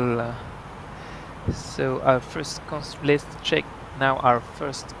level, so our first let's check now our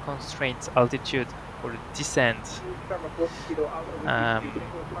first constraint altitude for the descent.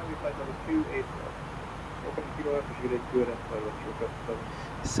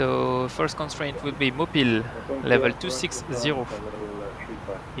 So first constraint will be Mopil, level 260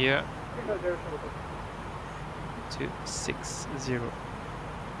 here. 260.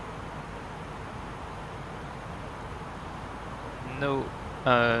 No,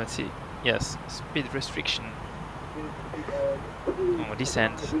 see, yes, speed restriction. Oh,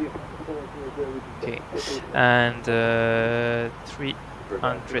 descent. Okay, and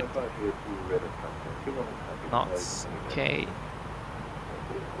 300 knots. Okay,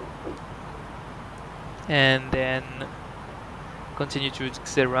 and then continue to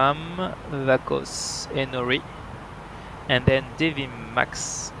Xeram, Vacos, Enori, and then Devim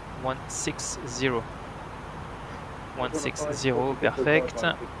Max 160. 160, perfect.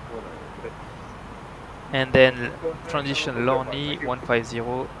 And then transition Lorny 150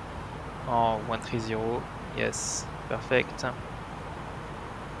 or 130, yes, perfect.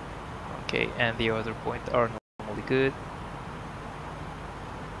 Okay, and the other points are normally good.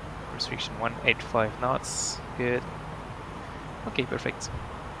 Restriction 185 knots, good. Okay, perfect.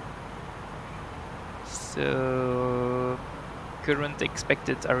 So current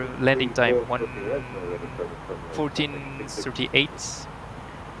expected landing time 14:38,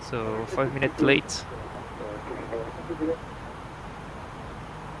 so 5 minutes late.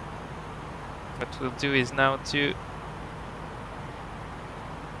 What we'll do is now to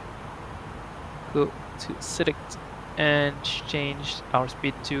go to select and change our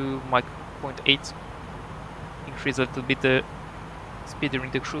speed to Mach 0.8. Increase a little bit the speed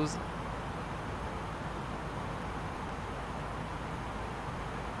during the cruise.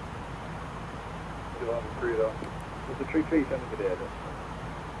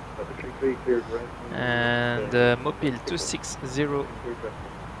 And Mopil 260.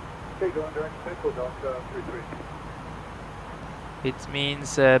 It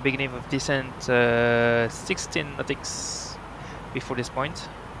means beginning of descent 16 nautics before this point.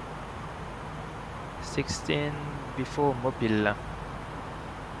 16 before Mopil.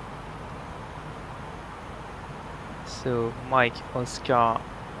 So Mike, Oscar,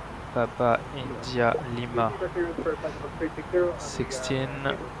 Papa, India, Lima, 16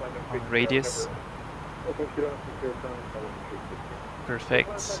 on radius.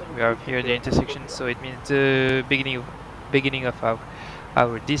 Perfect. We are here at the intersection, so it means the beginning of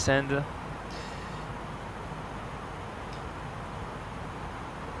our descent.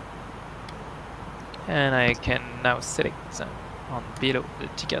 And I can now select on below the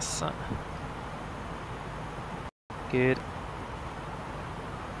TCAS. Good.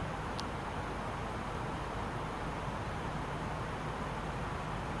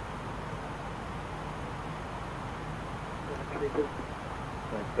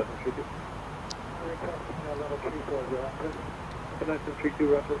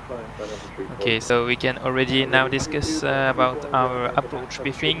 Okay, so we can already now discuss about our approach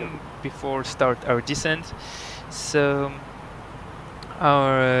briefing before start our descent. So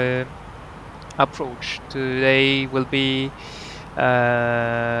our approach today will be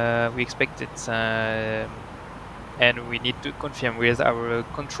we expect it and we need to confirm with our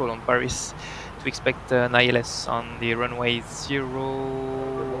control on Paris to expect an ILS on the runway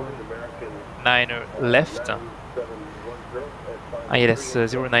 09 left. ILS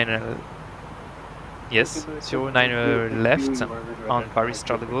 09 yes, 09 left on Paris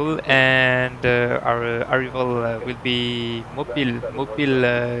Charles, and our arrival will be Mopil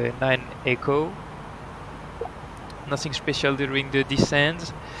 9 Echo. Nothing special during the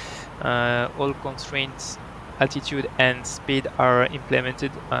descent. All constraints, altitude and speed are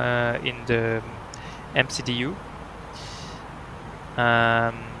implemented in the MCDU.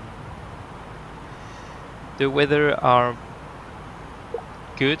 The weather are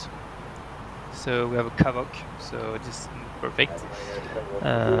good. So we have a Kavok, so this is perfect.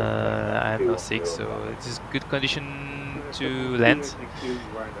 I'm not sick, so it is good condition to land.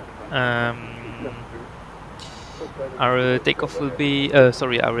 Our takeoff will be,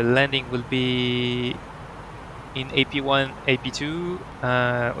 our landing will be in AP1, AP2.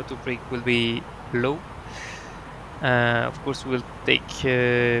 Auto brake will be low. Of course, we'll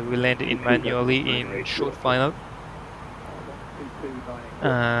land in manually in short final.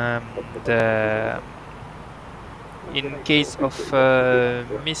 In case of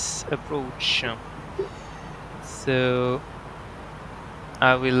misapproach, so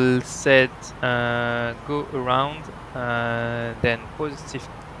I will set go around, then positive,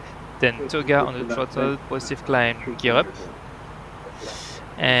 then toga on the throttle, positive climb, gear up,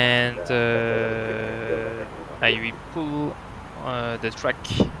 and I will pull the track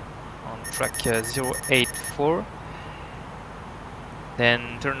on track 084.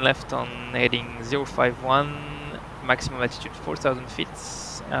 Then turn left on heading 051, maximum altitude 4,000 feet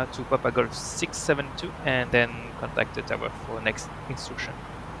to Papa Golf 672, and then contact the tower for next instruction.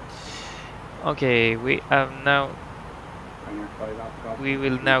 Okay, we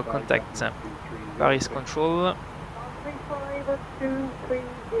will now contact Paris Control.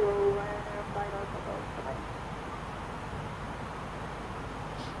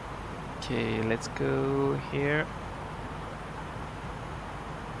 Okay, let's go here.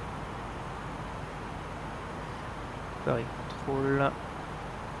 Paris Control.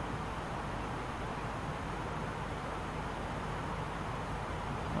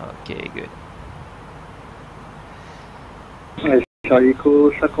 Okay, good. Charlie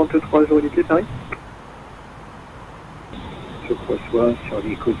Echo 53 jours unité, Paris. Je reçois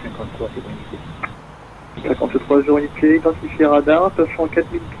Charlie Echo 53 jours unité. 53 jours unité, identifié radar, passant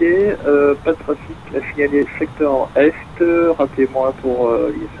 4000 pieds, pas de trafic, la signalée secteur est, rappelez-moi pour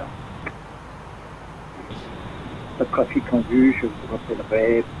l'ISA. Pas de trafic en vue, je vous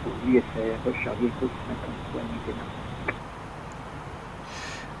rappellerai pour l'ISR, Charlie Echo 53 unité.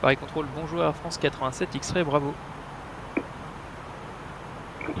 Paris Contrôle, bonjour Air France 87 X-Ray, bravo.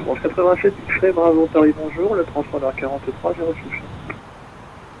 France 87 X-Ray, bravo, Paris, bonjour, le transpondeur 43 06.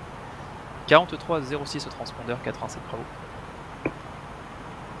 43 06 au transpondeur 87, bravo.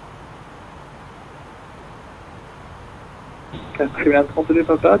 Simlan 32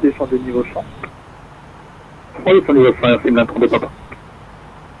 Papa, descendez niveau 100. Oui, descendez niveau 100, Simlan 32 Papa.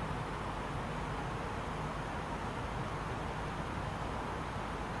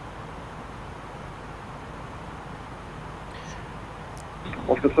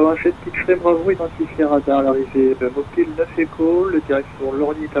 France 87 X-ray Bravo, identifié radar à l'arrivée mobile 9 écho, le direction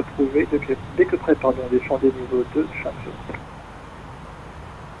Lorny est approuvé, dès que prêt, pardon, descendez niveau 2, 5 secondes.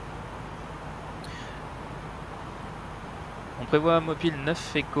 On prévoit mobile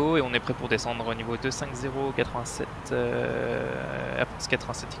 9 écho et on est prêt pour descendre au niveau 25087 Air France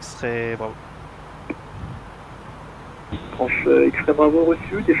 87 X-ray Bravo. France X-ray Bravo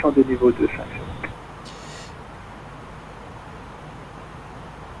reçu, descendez niveau 2, 5 secondes.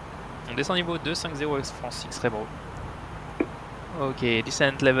 On descend niveau 250 France X-ray Bravo. Ok,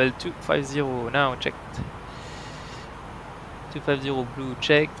 descent level 250, now checked. 250 blue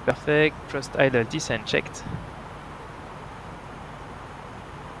checked, perfect. Thrust idle descent checked.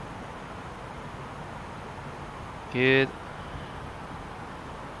 Good.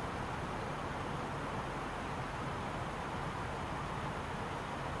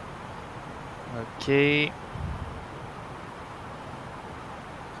 Okay.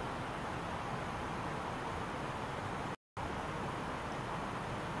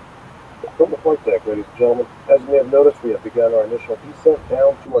 From the flight deck, ladies and gentlemen, as you may have noticed, we have begun our initial descent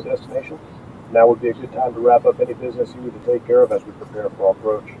down to our destination. Now would be a good time to wrap up any business you need to take care of as we prepare for our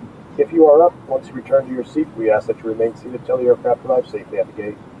approach. If you are up, once you return to your seat, we ask that you remain seated until the aircraft arrives safely at the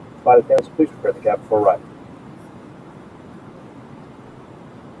gate. Flight attendants, please prepare the cabin for arrival.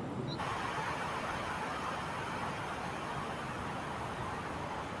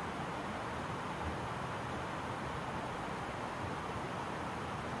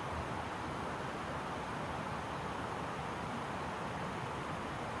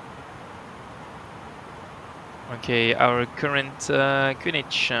 Okay, our current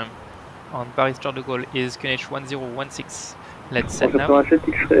QNH on Paris Charles de Gaulle is QNH 1016. Let's set now. 87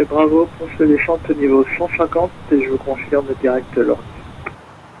 X-ray Bravo, ponce descente niveau 150 et je vous confirme le direct Lorny.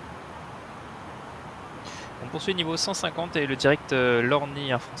 On poursuit niveau 150 et le direct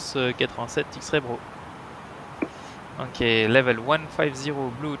Lorny Air France 87 X-ray Bravo. Okay, level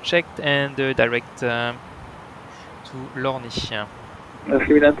 150 blue checked and direct to Lorny.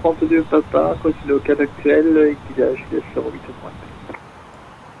 Merci Milan 32 Papa, continue au cap actuel, guidage IS 08 pointe.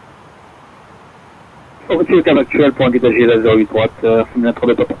 Continue au cap actuel pour un guidage IS 08 droite, Milan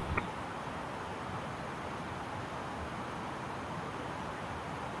 32 Papa.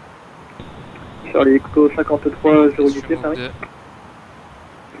 Charlie Echo 53 0 unité Paris.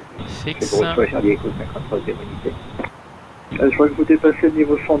 Fixe. Charlie Echo 53 0 unité. Je crois que vous dépassez le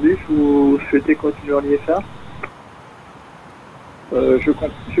niveau 110, vous souhaitez continuer en IFR? Je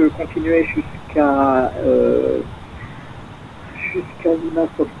continuais jusqu'à Lima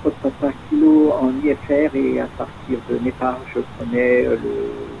sur le Papa Kilo en IFR et à partir de Népal, je continuais ma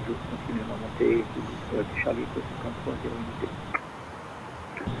montée du Charlie Echo 53 0 unité.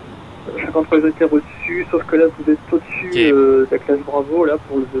 53 unités reçues, sauf que là vous êtes au-dessus de la classe Bravo là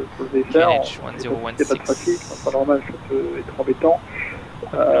pour le VFR. C'est pas de trafic, en normal ça peut être embêtant.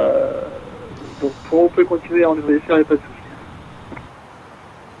 Donc on peut continuer en VFR, il n'y a pas de souci.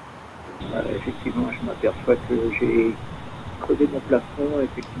 Effectivement, je m'aperçois que j'ai creusé mon plafond,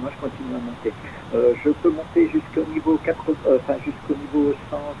 effectivement, je continue à monter. Je peux monter jusqu'au niveau 80, jusqu'au niveau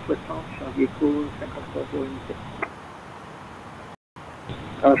 160, Charlie Echo, 53 0 unité.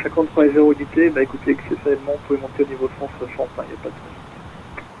 À 53 0 unité, bah écoutez, exceptionnellement, vous pouvez monter au niveau 160, il n'y a pas de souci.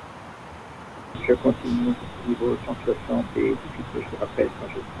 Je continue au niveau 160 et d'ici que je vous rappelle quand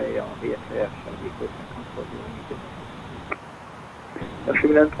je serai en VFR, Charlie Echo, 53 0 unité. Merci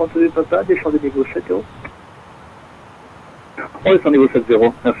Milan 32 Papa, descendez niveau 7 0. On descend niveau 7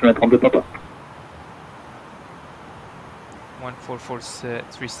 0, merci Milan 32 Papa.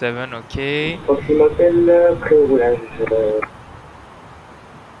 14437, ok. Proximopel, pré-roulage.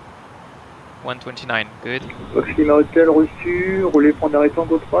 129, good. Proxima Hotel reçu, roulez prendre arrêt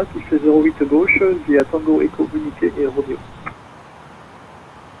Tango 3 qui fait 08 gauche, via Tango Echo Unité et Romeo.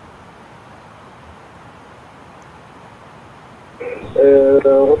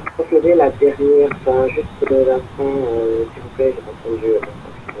 Retransmettez la dernière, enfin juste la fin, s'il vous plaît, j'ai pas entendu.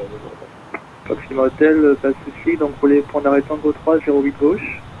 Proxima Hotel, pas de souci, donc roulez prendre arrêt Tango 3, 08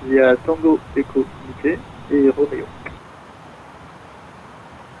 gauche, via Tango Echo Unité et Romeo.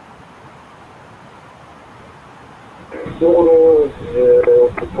 Nous roulons, on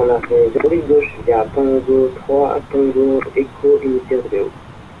peut prendre la 08 gauche, via Tango 3, Tango Echo Unité Romeo.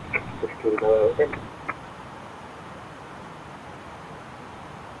 Est-ce que vous avez hôtel?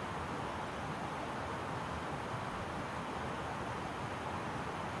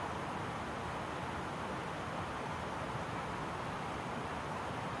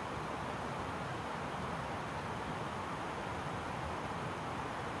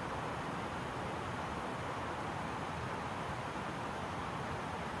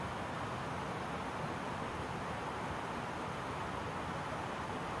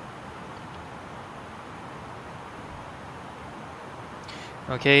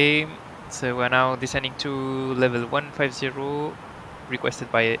 Okay, so we're now descending to level 150, requested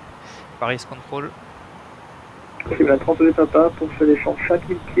by Paris Control. C'est la 32 Papa pour se descendre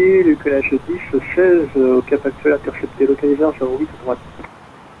 5000 pieds, le collage 10-16 au cap actuel intercepté, localiseur 08 à droite.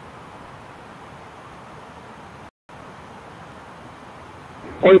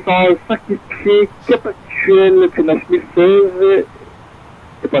 On est en 5000 pieds, cap actuel, que 9016,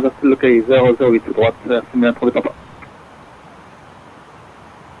 et pas d'intercepté localiseur 08 à droite, c'est la 32 Papa.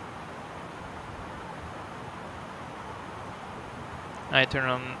 I turn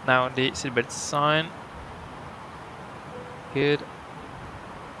on now the seatbelt sign. Good.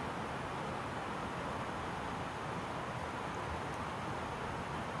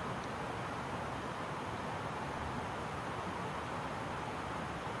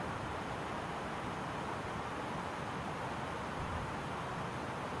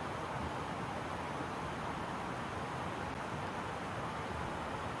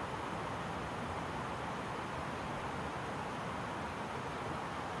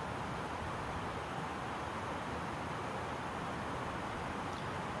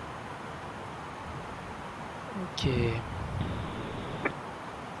 Okay.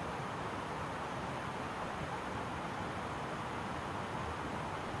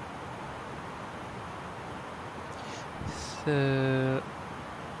 So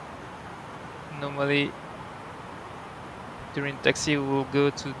normally during taxi we'll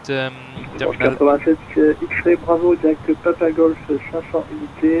go to the terminal. 87 X-ray Bravo, direct Papa Golf 500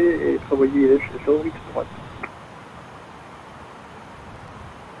 unités et prévoyez ILS 08 à droite.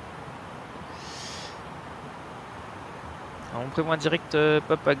 On prévoit un direct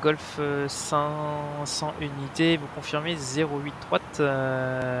Papa Golf 500 unités, vous confirmez 08 droite,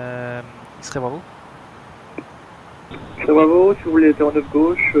 X-ray Bravo. X-ray Bravo, si vous voulez être en 9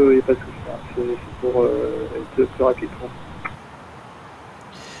 gauche, il n'y a pas de souci, hein. C'est pour être plus rapide.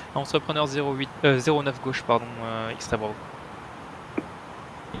 Entrepreneur 09 gauche, pardon, X-ray Bravo.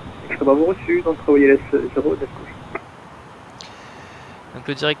 X-ray Bravo reçu, donc prévoyez ILS 09 gauche. Donc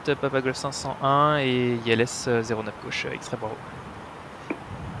le direct Papa Golf 501 et ILS 09 gauche, X-ray Bravo.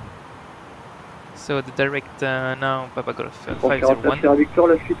 So the direct now Papa Golf 501. Victor,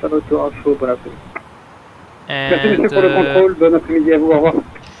 la suite en auto-info, bon après-midi. Merci monsieur pour le contrôle, bon après-midi à vous, au revoir.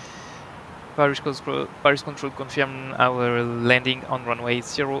 Paris Control confirm our landing on runway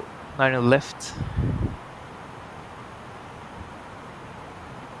 09 left.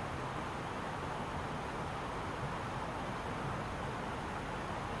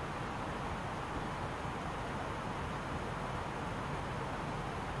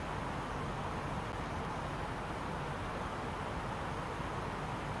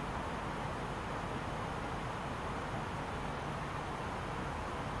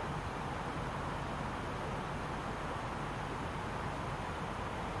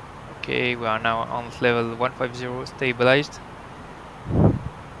 Okay, we are now on level 150 stabilized.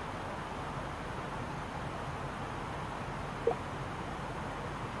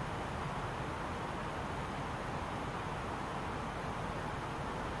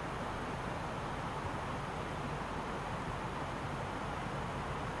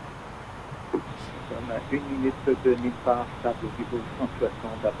 On a 1 minute de départ, stable au niveau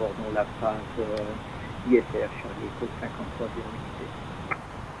 160, abordons la phase IFR sur l'écho 53 unités.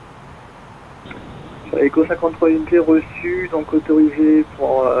 Echo 53 unités reçues, donc autorisé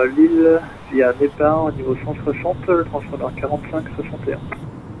pour Lille via départ au niveau 160, le transpondeur 45-61.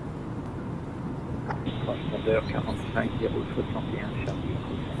 Transpondeur 45 061, Charlie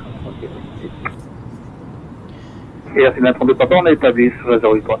Echo 53 unités. Et la finale 32 Papa, on a établi sur la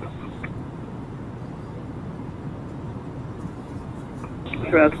 08 droite.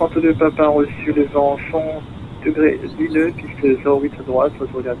 Sur la 32 Papa reçu les vents 100 degrés lumineux, piste 08 à droite,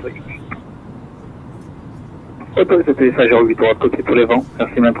 autorisé à direction. Autorisé atterrissage 08 droite, côté pour les vents.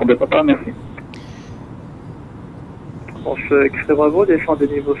 Merci, madame 32 Papa, merci. Branche X-ray Bravo, descendez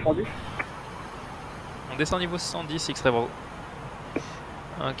niveau 110. On descend niveau 110, X-ray Bravo.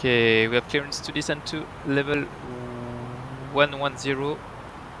 Okay, we have clearance to descend to level 110.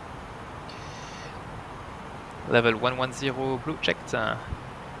 Level 110 blue checked.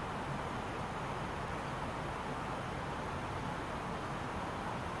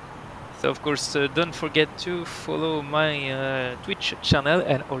 So of course don't forget to follow my Twitch channel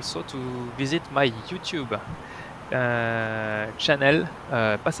and also to visit my YouTube channel,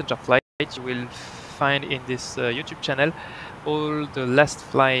 Passenger Flight. You will find in this YouTube channel all the last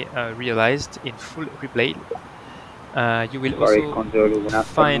flight realized in full replay. You will also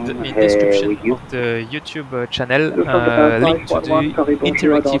find in description of the YouTube channel link to the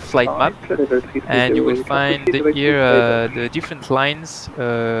interactive flight map, and you will find here the different lines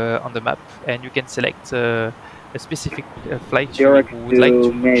on the map, and you can select a specific flight you would like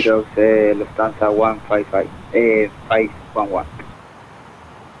to push. Lufthansa 511.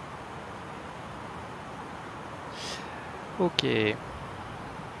 Ok.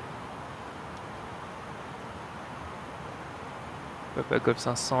 Papa Golf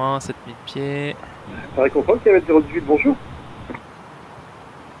 501, 7000 pieds. Paris contrôle, Kawet 018, bonjour.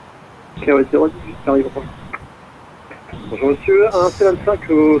 Kawet 018, Paris contrôle. Bonjour monsieur, un C25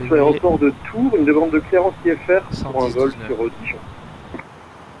 sur l'aéroport de Tours, une demande de clearance IFR pour un vol sur Dijon.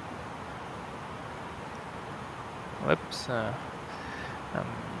 Oups.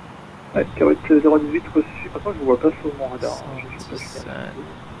 Ouais, Kawet 018 reçu. Par contre, je ne vois pas sur mon radar.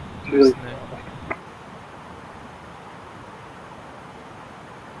 Je vérifie.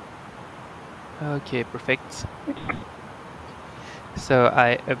 Okay, perfect. So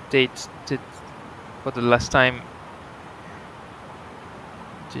I updated for the last time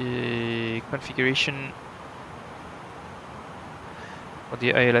the configuration for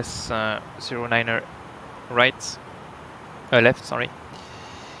the ILS 09er right, left, sorry.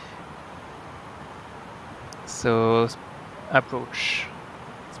 So approach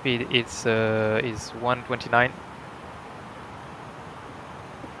speed is 129.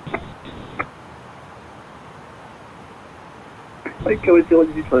 Oui, Kawet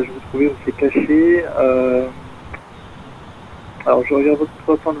 018, voilà, je vous trouvais où c'est caché. Alors je regarde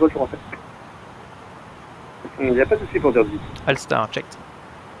votre plan de vol, je vous rappelle. Il n'y a pas de souci pour 018. Alstar checked.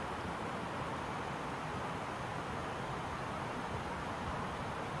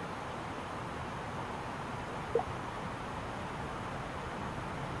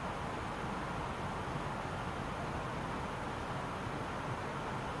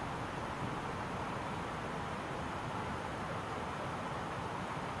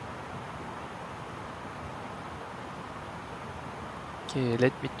 Okay,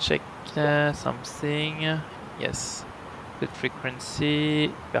 let me check something. Yes, good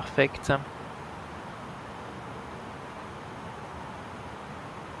frequency, perfect.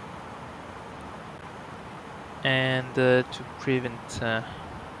 And to prevent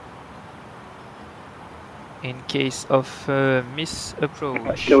in case of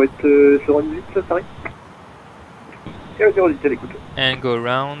misapproach. Kawet 018, Paris. Kawet 018, à l'écoute. And go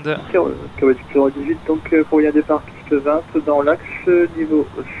around. Kawet 018, donc pour y un départ piste 20 dans l'axe niveau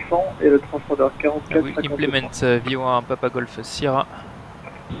 100 et le transpondeur 44. We implement VOA Papa Golf Sierra.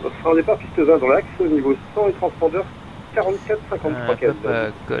 Ce sera un départ piste 20 dans l'axe niveau 100 et transpondeur 44-53. Papa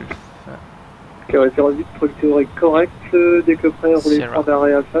Golf. Kawet 018, producteur est correct. Dès que prêt, roulez point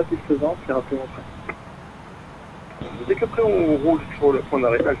d'arrêt alpha, piste 20, c'est rappelez-moi prêt. Dès que prêt, on roule sur le point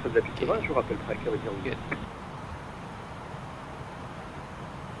d'arrêt alpha de la piste 20, je vous rappelle prêt, Kawet 018.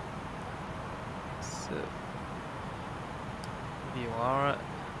 So, VOR.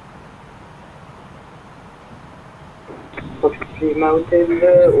 Proxima Hotel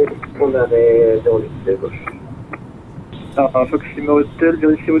au point d'arrêt 08 de gauche. Ah, Proxima Hotel,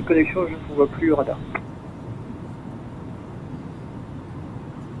 vérifiez votre connexion, je ne vous vois plus au radar.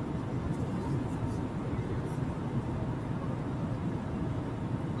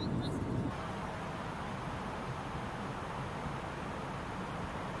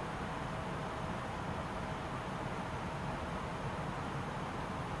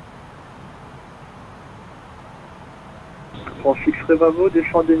 On fixerait Bravo,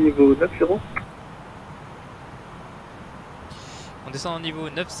 descendez niveau 9-0. On descend au niveau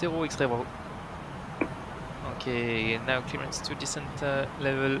 9-0, extrait Bravo. Okay, now clearance to descent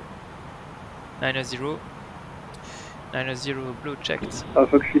level 9-0. 9-0 blue checked. Ah,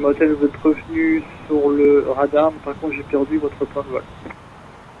 Proxima Hotel, vous êtes revenu sur le radar, mais par contre j'ai perdu votre point de vol.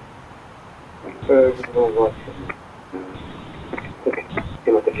 Je vous envoie.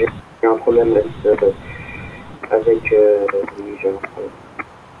 Proxima Hotel, j'ai un problème avec j'ai un problème.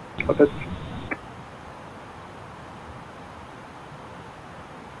 Ah, pas de souci.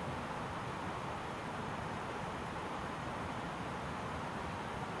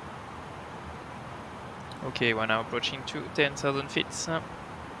 Okay, we're now approaching to 10,000 feet.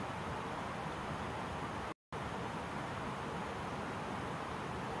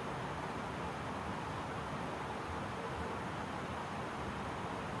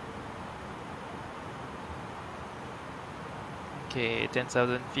 Okay,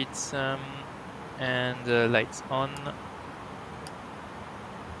 10,000 feet and lights on.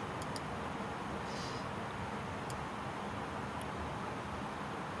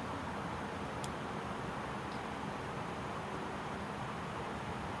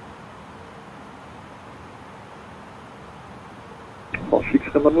 France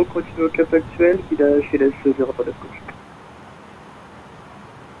X-Ray Bravo, continue au cap actuel, guidage LS 0 pas de gauche.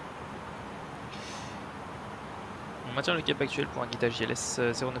 On maintient le cap actuel pour un guidage ILS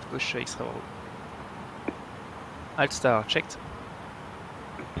 09 gauche X-Ray Bravo. Altstar, checked.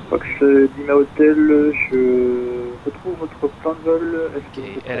 Fox Lima Hotel, je retrouve votre plan de vol. Ok,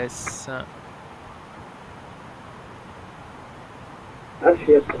 LS.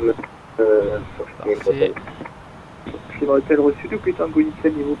 Parfait. Lima Hotel reçu, depuis Tango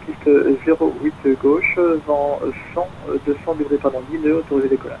initial niveau piste 08 gauche, vent 100, 200 degrés par an, 10 nœuds, autorisé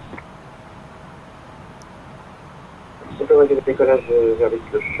décollage. Autorisé décollage vers les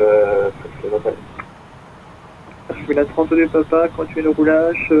cloches, Lima Hotel. Je suis la 32 papa, continuez le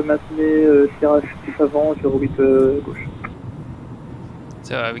roulage, maintenez Sierra 6 avant, 08 gauche.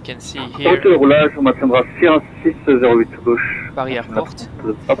 So we can see here. Le roulage, on maintiendra Sierra 6 08 gauche. Paris Airport.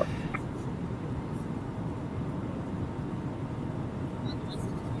 Papa.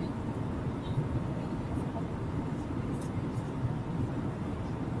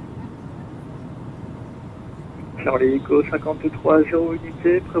 Charlie Echo 53 0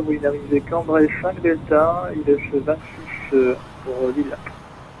 unité, prévoit une arrivée Cambrai 5 Delta, il laisse 26 pour Lille.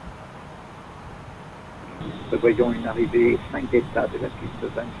 Voyons une arrivée 5 Delta de la piste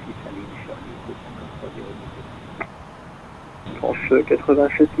 26 à Lille, Charlie Echo 53 0 unité. France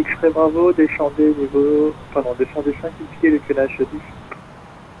 87 X-Ray Bravo, descendez 5 pieds, le cunage 10.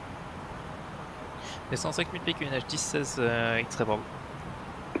 Descend 5000 pieds, QNH 10, 16 X-Ray Bravo.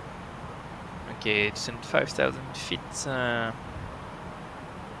 Okay, descend 5000 feet.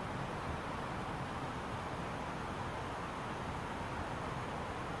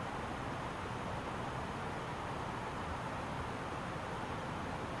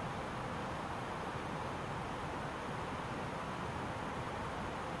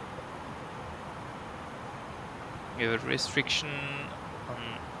 We have a restriction on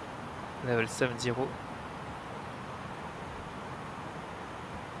level 70.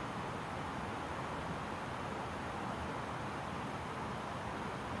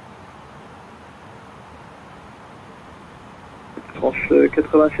 France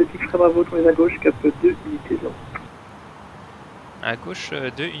 87 X-Ray Bravo, tournez à gauche, cap 2, unité 0. À gauche,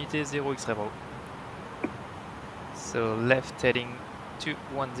 2 unités 0 X-Ray Bravo. So left heading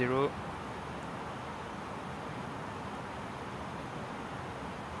 210.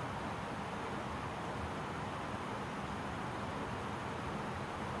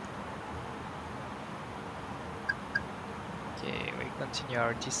 Okay, we continue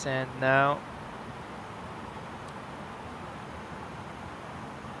our descent now.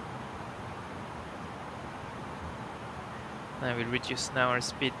 I will reduce now our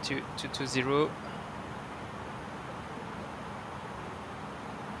speed to 220.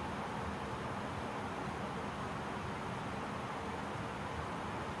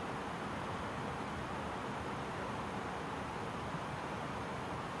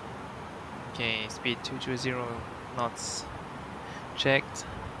 Okay, speed 220 knots checked.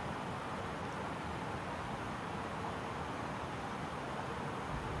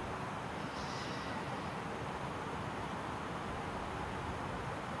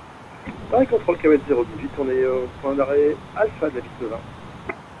 Paris contrôle KW 018, on est au point d'arrêt alpha de la piste 20.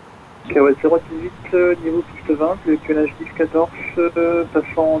 KW 018, niveau piste 20, le QNH 10-14,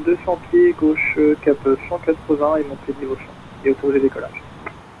 passant 200 pieds, gauche cap 180 et montée niveau 100. Et autorisé décollage.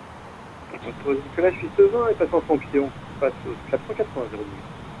 Autorisé décollage piste 20 et passant 100 pieds, on passe au cap 180 018.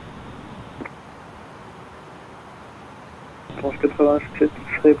 France 87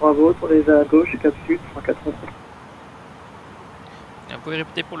 X-Ray Bravo, tournez à gauche, cap sud 180. Vous pouvez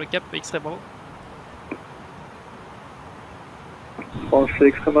répéter pour le cap X-Ray Bravo? France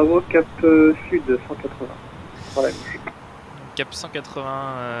X-Ray Bravo, cap sud 180. Par la gauche. Cap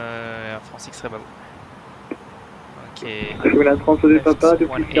 180 France X-Ray Bravo. Ok. Je vous la 32 papa,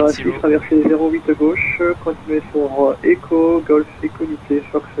 depuis Sierra 6, traversée 08 gauche, continuez sur Echo, Golf, Echo unité,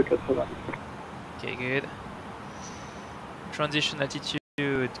 Fox 80. Ok, good. Transition altitude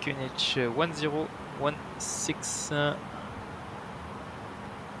QNH 1016.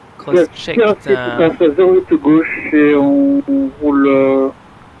 Cross check. 08 gauche et on roule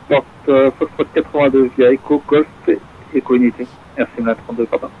porte Foxtrot 82 via Echo, Golf, Echo unité. Merci, la 32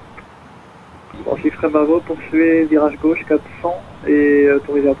 papa. Bon, X-Ray Bravo, poursuivez virage gauche 400 et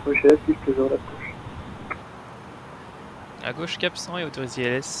autorisé à approcher LS, piste 0 à gauche. À gauche cap 100 et autorisé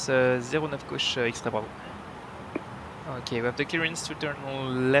LS 09 gauche X-Ray Bravo. Okay, we have the clearance to turn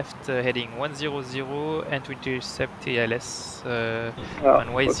left heading 100 and to intercept LS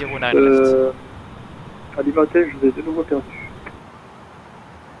runway 09 left. À Liberté, je vous ai de nouveau perdu.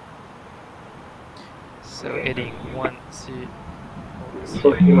 So heading 10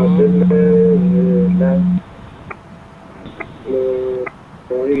 Proxy Motel, là.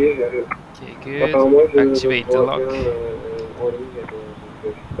 Oui, Okay, good. enfin, moi, Activate the lock. En ligne, donc je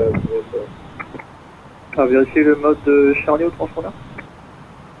sais pas vous. On va vérifier le mode de Charlie au transpondeur.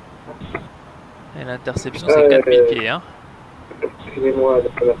 Et l'interception, c'est 4000 pieds. Hein. Excusez-moi, de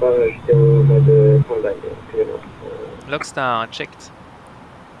ma part, j'étais au mode stand-by. Excusez-moi. Lockstar, checked.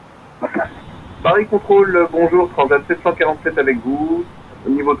 Paris Contrôle, bonjour, Transat 747 avec vous,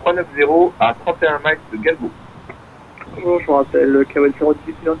 niveau 390 à 31 miles de Galbo. Bonjour, je vous rappelle, KL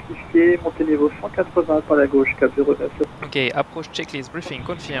 018 identifié, montée niveau 180 par la gauche, cap 09. Ok, approach checklist briefing,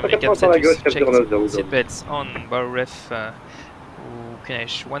 confirm, 180 recap par la gauche, status, cap checked, 09, seatbelts on, bar ref, ou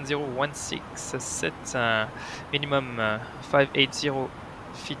Knesh 1016, minimum 580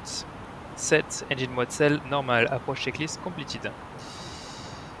 feet, set, engine mode cell, normal, approach checklist completed.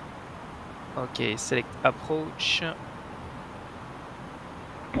 Ok, select approach.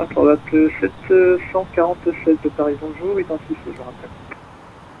 Transat 747 de Paris, bonjour, identifié, je vous rappelle.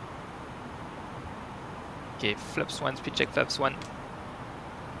 Ok, flaps 1, speed check flaps 1.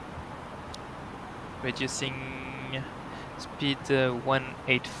 Reducing speed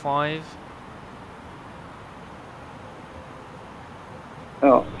 185.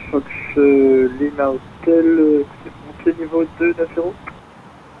 Alors, Fox Lima Hotel, montée niveau 290.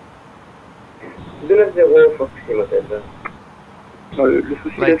 290, Proxy Motel. Le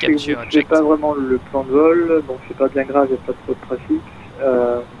souci là, c'est que vous ne suivez pas vraiment le plan de vol, donc c'est pas bien grave, il n'y a pas trop de trafic.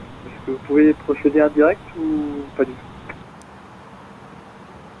 Est-ce que vous pouvez procéder en direct ou pas du tout?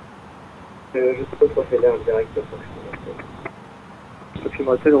 Je peux procéder en direct de Proxy Motel. Proxy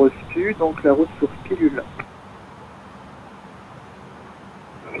Motel reçu, donc la route sur pilule.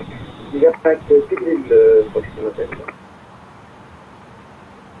 Il y a pas de pilule de Proxy Motel.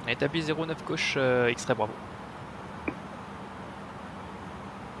 Établi 09 gauche, extrait bravo.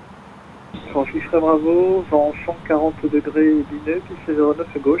 Franchi X-Ray Bravo, vent 140 degrés lumineux, piste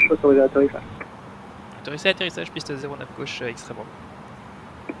 09 gauche, autorisé à atterrissage. Autorisé à atterrissage, piste 09 gauche, extrait bravo.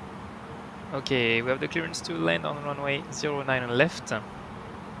 Ok, we have the clearance to land on runway 09 on left.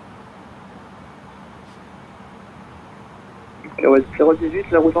 KOS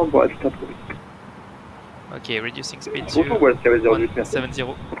 018, la route en bois, c'est approuvé. Ok, reducing speed to Bonjour, KOS 018, merci.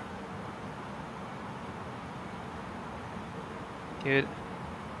 170. Good.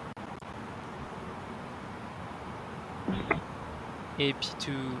 AP2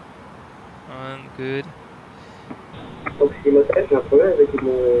 on, good. Proxy Motel, j'ai un problème avec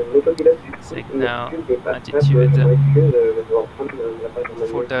mon autopilote du Select now, altitude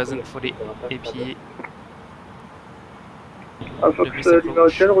 4000 for the AP. Fox Lima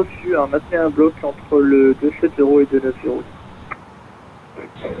Hotel reçu, maintenez un bloc entre le 270 et 290.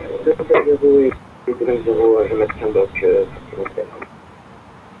 270 et 290, je maintiens un bloc Proxy Motel.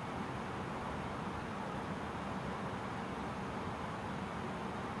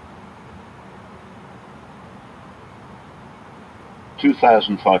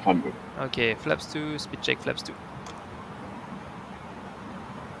 Ok, flaps 2, speed check flaps 2.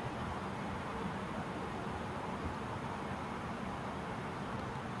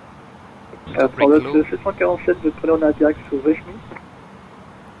 Transat 747, vous prenez en direct sur Rechmy.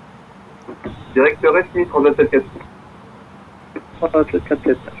 Direct Rechmy, Transat 747. Transat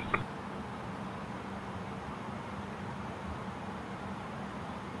 747.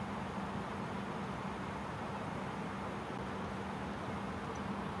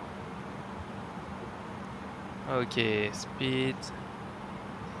 Ok, speed.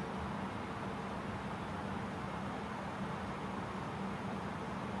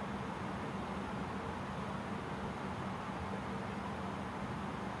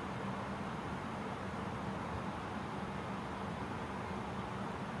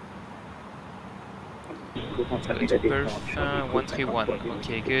 Perf 131. Ok,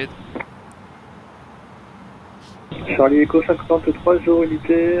 good. Charlie Echo 53, jour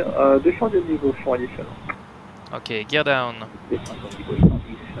unité, descend de niveau fond additionnel. Ok, gear down.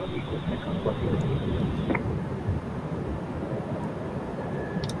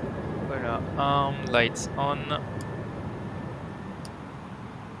 Voilà, lights on.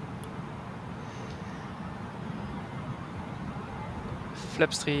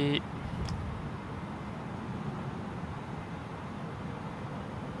 Flaps 3.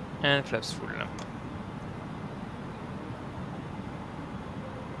 And flaps full.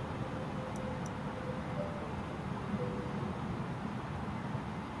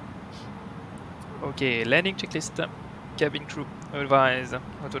 Okay, landing checklist. Cabin crew, advise,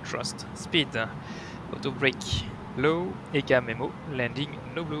 auto thrust, speed, auto brake, low, EHAM memo, landing,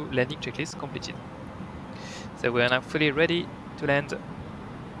 no blue, landing checklist completed. So we are now fully ready to land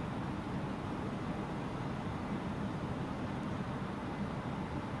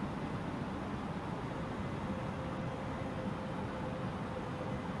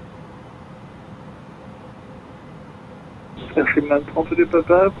Merci Mme 32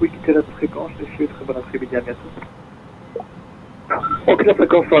 Papa, vous pouvez quitter la fréquence, messieurs, très bon après-midi, à bientôt. Ok, la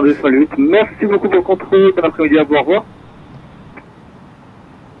fréquence 102.8, merci beaucoup pour le contrôle, bon après-midi à vous, au revoir.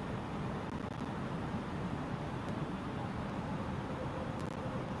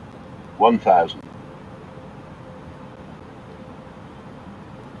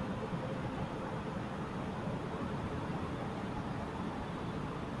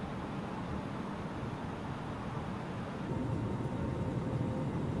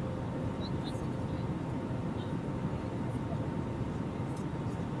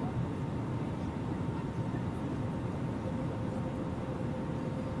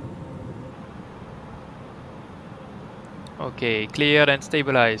 Okay, cleared and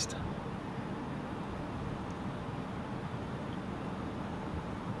stabilized.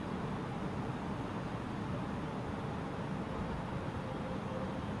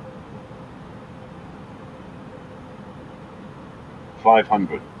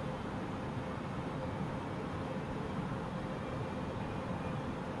 $500.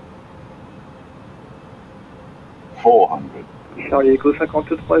 $400. Charlie Echo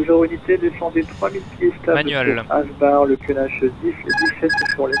 53 0 unité, descendez 3000 pieds stable Manuel. pour Asbar, le cunage 10 et 17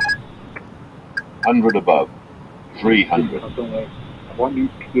 sur les 100 above. 300. 3000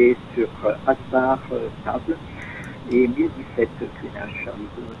 pieds sur Asbar, stable et 1017 cunage Charlie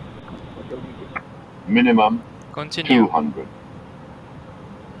Echo 53 0 unité. Minimum. Continue. 200.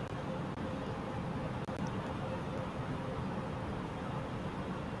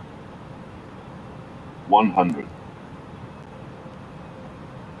 $100.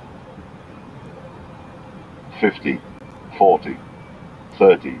 50, 40,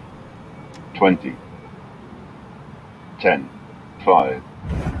 30, 20, 10, 5.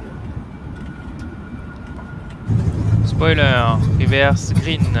 Spoiler, reverse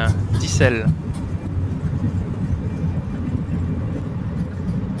green, diesel.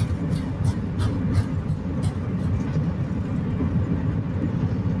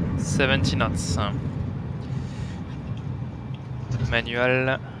 70 knots.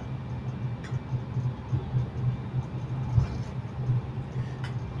 Manual.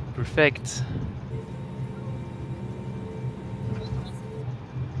 Perfect.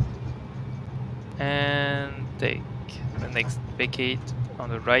 And take the next vacate on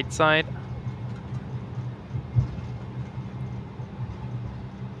the right side.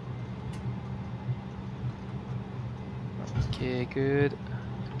 Okay, good.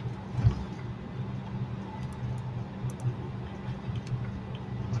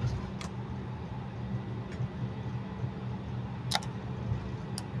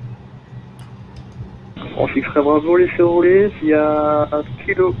 On fixera bravo, laissez rouler, il y a un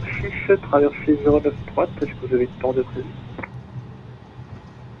kilo 6 traversée 09 droite, est-ce que vous avez une porte de prévu?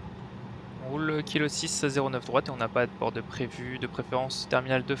 On roule kilo 6 09 droite et on n'a pas de port de prévu, de préférence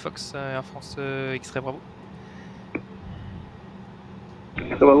terminal 2 Fox Air France X-Ray Bravo.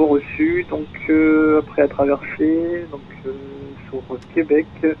 Ça va avoir reçu, donc après à traverser, donc sur Québec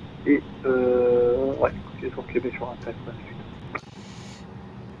et ouais, sur Québec sur un test.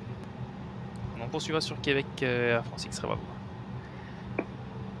 On poursuivra sur Québec Air France X-Ray Bravo.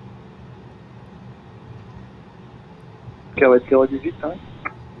 Carrette 018, hein.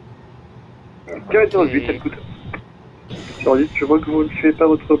 Carrette 018, Okay. écoute. Sur 10, je vois que vous ne suivez pas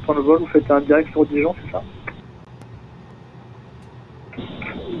votre point de vol, vous faites un direct sur Dijon, c'est ça?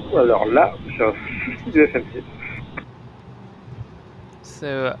 Alors là, j'ai un souci de FMC.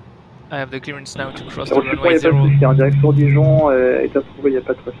 So I have the clearance now to cross the Reçu, il runway n'y a pas de souci, un direct sur Dijon est approuvé, il n'y a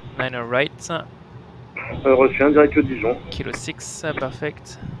pas de souci. 9 right. Reçu un direct sur Dijon. Kilo 6,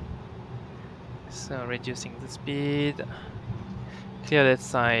 perfect. So reducing the speed. Clear that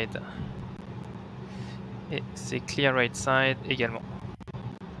side. Et c'est clear right side également.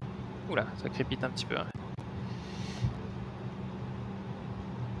 Oula, ça crépite un petit peu.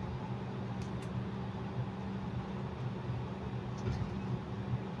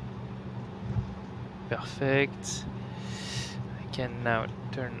 Perfect. I can now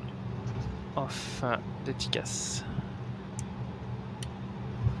turn off the TCAS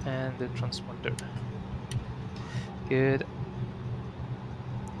and the transponder. Good.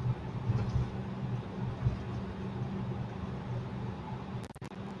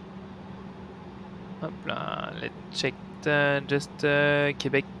 Hop là, let's check just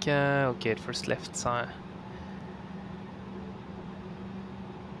Quebec. Okay, first left side.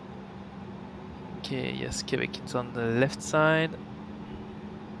 Okay, yes, Quebec is on the left side.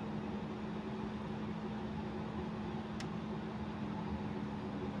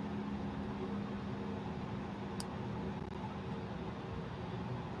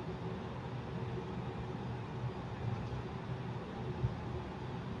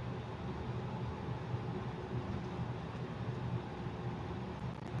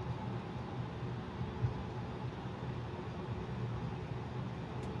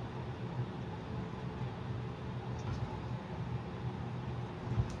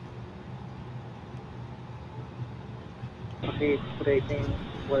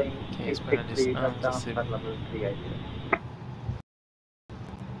 Esplanade is 1, ça c'est bon.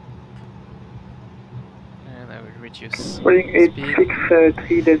 And I will reduce Boarding speed.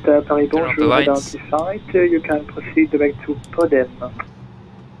 863 Delta Paris, Turn on the bonjour, lights. identified. You can proceed direct to Podem.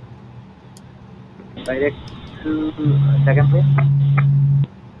 Direct to second place.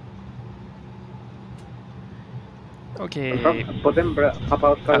 Okay.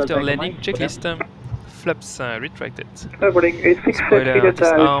 After landing, checklist. Flaps retracted. Boarding 863 Spoiler Delta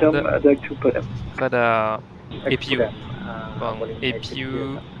disarmed. direct to Podem. Radar APU. Bon,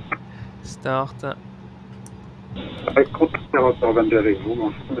 APU. Start.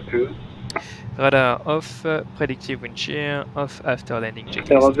 Radar off. Predictive wind shear off after landing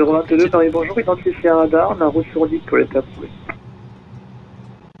checklist. Alors 022 Paris, bonjour, identifié à radar, la route sur Nicole est approuvée.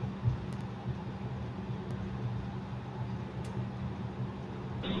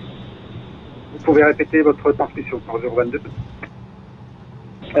 Vous pouvez répéter votre transmission par 022.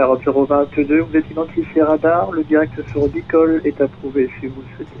 Alors 022, vous êtes identifié radar, le direct sur Nicole est approuvé si vous le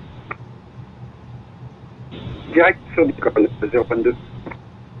souhaitez. Direct sur Nicole, 022.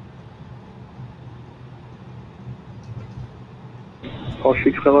 France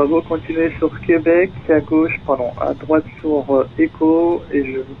X Bravo, continuez sur Québec, à gauche, pardon, à droite sur Echo, et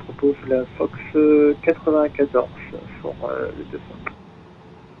je vous propose la Fox 94 sur les deux fonds.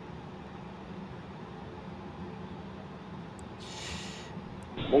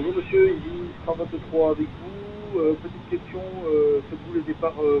 Bonjour monsieur, Ivy 123 avec vous. Petite question, faites-vous les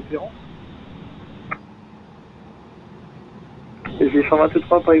départs Ferrand? Ivy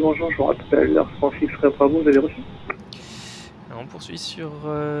 123, Paris, bonjour, je vous rappelle, l'heure France X Bravo, vous avez reçu? On poursuit sur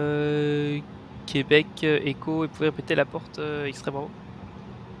Québec, Echo, et vous pouvez répéter la porte extrait bravo.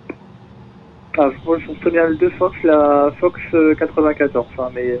 Ah, je pense bien les deux Fox, la Fox 94, hein,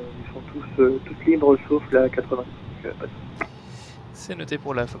 mais ils sont tous libres sauf la 80. C'est noté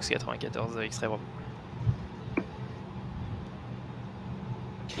pour la Fox 94, extrait bravo.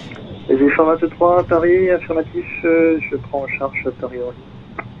 Les 123 Paris, affirmatif, je prends en charge Paris en ligne.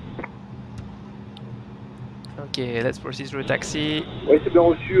 Ok, let's proceed through taxi. Oui, c'est bien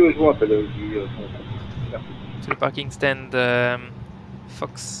reçu, je vous rappelle. To the parking stand,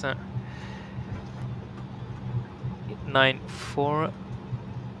 Fox 94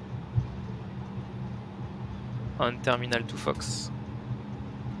 on Terminal 2 Fox.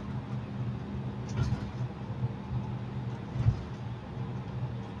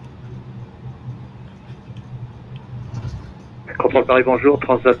 Contrôle Paris, bonjour,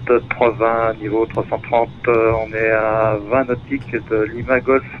 Transat 320, niveau 330, on est à 20 nautiques de Lima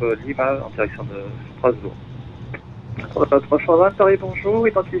Golf Lima en direction de Strasbourg. Transat 320, Paris, bonjour,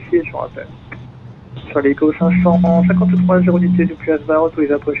 identifié, je vous rappelle. Sur l'écho 553, 0 unité du plus Ivao,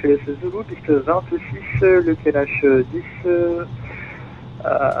 autorisé à approcher les 16 Zulu, piste 26, le KNH 10,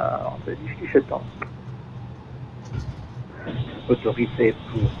 17 ans. Autorisé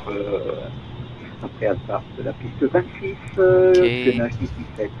pour après à part de la piste 26, Okay. PNH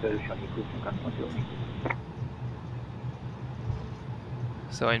 17 sur l'écho 53.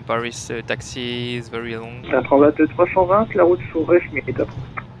 So in Paris, taxi is very long. La Transat 320, la route sur Resmi est approuvée.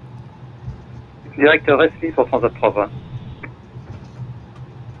 Direct Resmi sur Transat 320.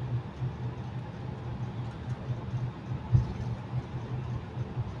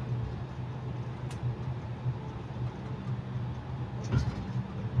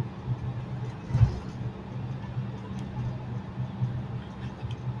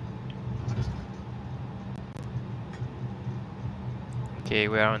 Okay,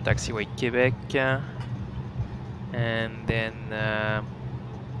 we are on taxiway Quebec, and then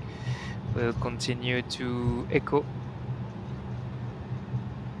we'll continue to Echo.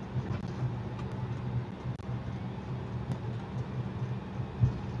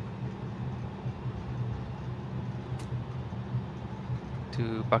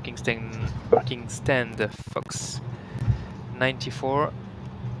 To parking stand Fox 94.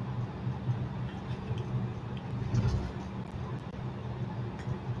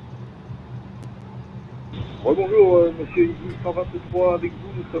 Bonjour monsieur Ivy 123 avec vous,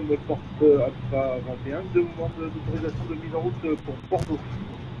 nous sommes porte Alpha 21, demande d'autorisation de mise en route pour Bordeaux.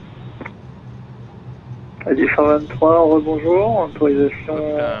 Adi 123, rebonjour, autorisation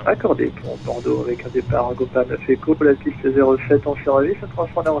accordée pour Bordeaux avec un départ à Gopa 9 Echo, la piste 07 en service, un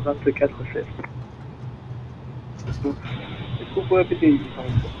transpondeur 24 16. Est-ce que vous pouvez répéter Ivy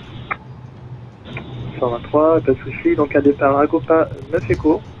 123, pas de souci, donc un départ à Gopa 9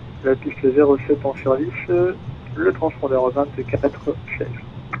 Echo, la piste 07 en service, le transpondeur 24 16.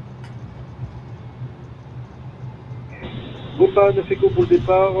 Bopa ne fait qu'au pour le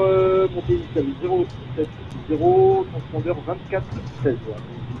départ, montée initiale 070, transpondeur 2416.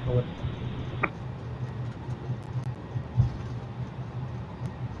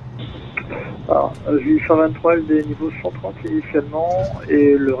 Alors, 823, elle est niveau 130 initialement,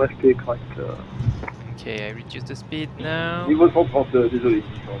 et le reste est correct. Okay, I reduce the speed now. Niveau 130, désolé.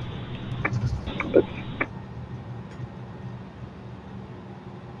 Pas de...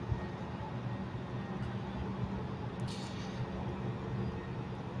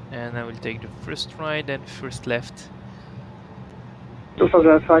 And I will take the first right and first left.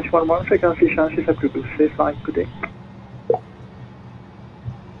 200 Fahrenheit, fréquence 6 à plus douce, Fahrenheit, côté.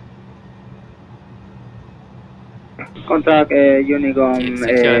 Contact Unigom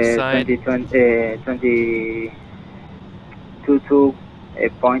Exactly left side.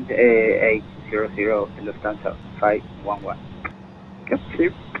 22.800 Lufthansa 511. Yep, see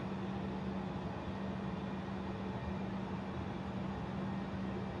you.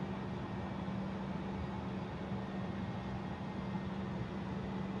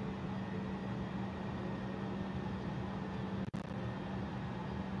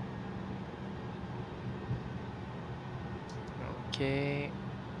 Ok.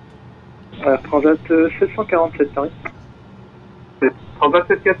 Transat 747, Paris. Transat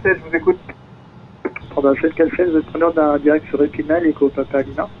 747, je vous écoute. Transat 747, vous êtes preneur d'un direct sur Épinal, Eco Papa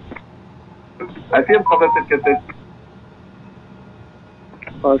Lima. Affirme Transat 747.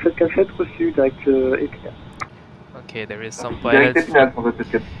 747 reçu, direct Épinal. Okay, there is some Direct pilot Épinal, Transat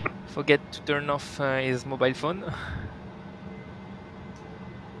 747. forget to turn off his mobile phone.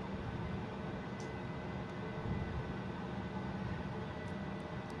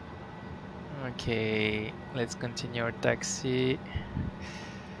 Okay, let's continue our taxi.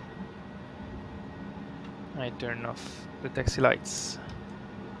 I turn off the taxi lights.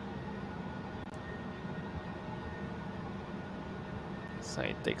 So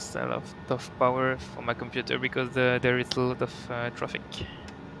it takes a lot of power for my computer because there is a lot of traffic.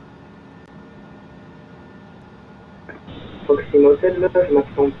 Foxy Motel, je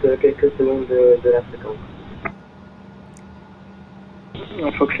m'absente quelques secondes de la fréquence.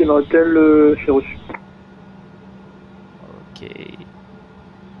 Foxy Motel, c'est reçu. Okay.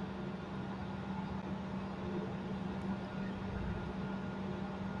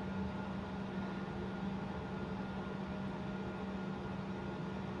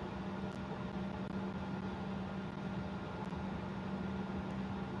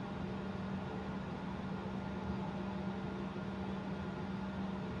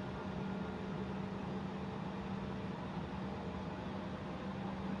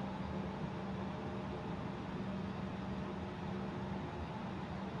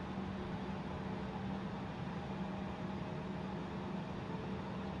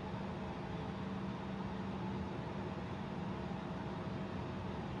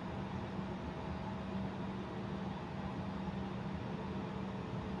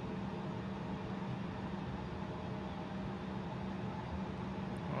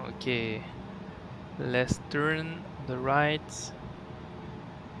 Okay, let's turn the right.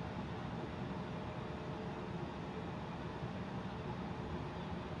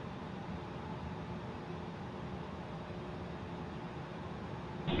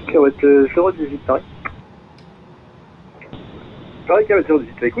 Carouette 018, Paris. Paris, Carouette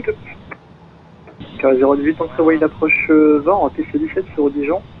 018, écoute. Carouette 018, entrevoyé d'approche vent en TC17 sur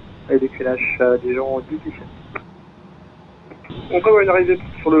Dijon, et décollage à Dijon 10-17. On prévoit une arrivée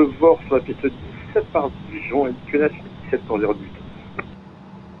sur le VOR sur la piste 17 par Dijon et décollage 17 pour 018.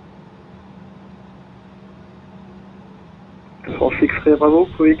 France X-Ray Bravo,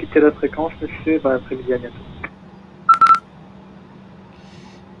 vous pouvez quitter la fréquence, monsieur, dans l'après-midi, à bientôt.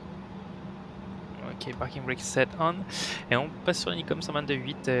 Ok, parking brake set on. Et on passe sur Unicom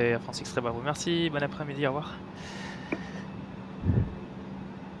 122.8 à France X-Ray Bravo. Merci, bon après-midi, au revoir.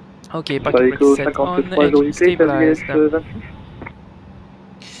 Ok, parking brake set on, engine stabilized.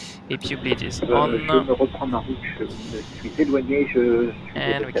 APU bleed is on. Je me reprends ma route, je me suis éloigné, je suis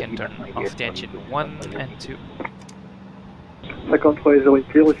And we can turn off the engine 1 and 2. 53 et 0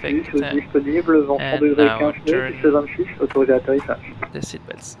 reçu, disponible, vent 100 degrés 15 nœuds, piste 26, autorisé atterrissage. The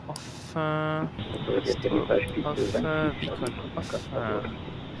seatbelts off, stop off, beacon off,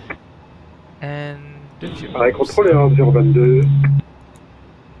 and the fuel. Paris contrôle erreur 022.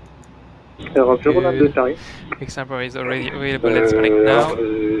 Erreur 022 Paris. Example is already available, let's connect now.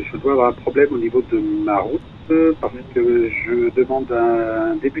 Je dois avoir un problème au niveau de ma route parce que je demande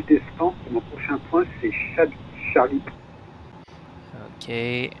un début d'essence. Mon prochain point c'est Charlie.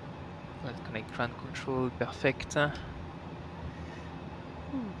 Okay, let's connect ground control, perfect.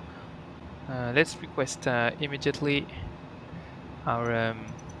 Let's request immediately our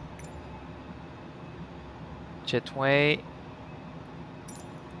jetway.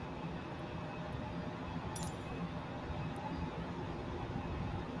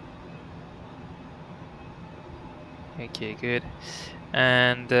 Okay, good.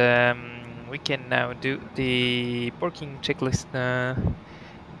 And we can now do the parking checklist.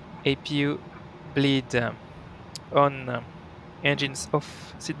 APU bleed on, engines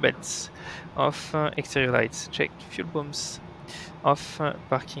off, seatbelts off, exterior lights checked, fuel pumps off,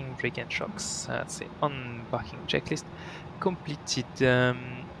 parking brake and shocks. That's the on parking checklist completed.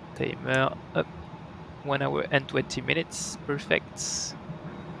 Timer up, 1 hour and 20 minutes, perfect.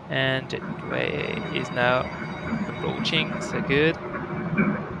 And jetway is now approaching, so good.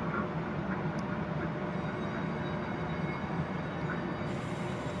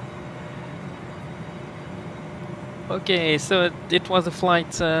 Okay, so it was a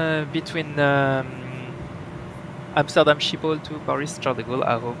flight between Amsterdam Schiphol to Paris Charles de Gaulle.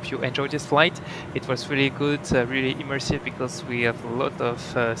 I hope you enjoyed this flight. It was really good, really immersive because we have a lot of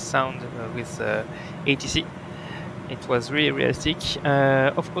sound with ATC. It was really realistic.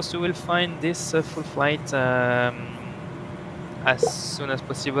 Of course, you will find this full flight as soon as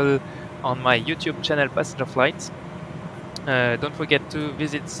possible on my YouTube channel, Passenger Flights. Don't forget to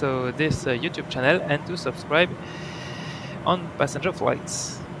visit this YouTube channel and to subscribe on Passenger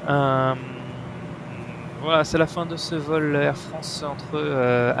Flights. Voilà, c'est la fin de ce vol Air France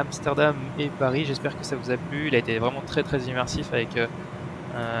entre Amsterdam et Paris. J'espère que ça vous a plu. Il a été vraiment très très immersif avec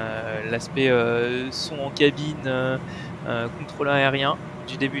l'aspect son en cabine, contrôle aérien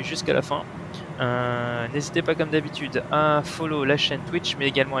du début jusqu'à la fin. N'hésitez pas comme d'habitude à follow la chaîne Twitch, mais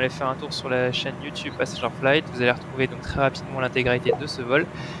également à aller faire un tour sur la chaîne YouTube Passenger Flight. Vous allez retrouver donc très rapidement l'intégralité de ce vol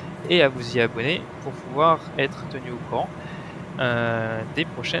et à vous y abonner pour pouvoir être tenu au courant des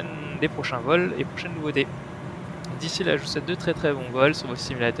prochains vols et prochaines nouveautés. D'ici là, je vous souhaite de très très bons vols sur vos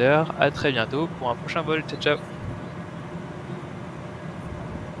simulateurs. À très bientôt pour un prochain vol. Ciao ciao.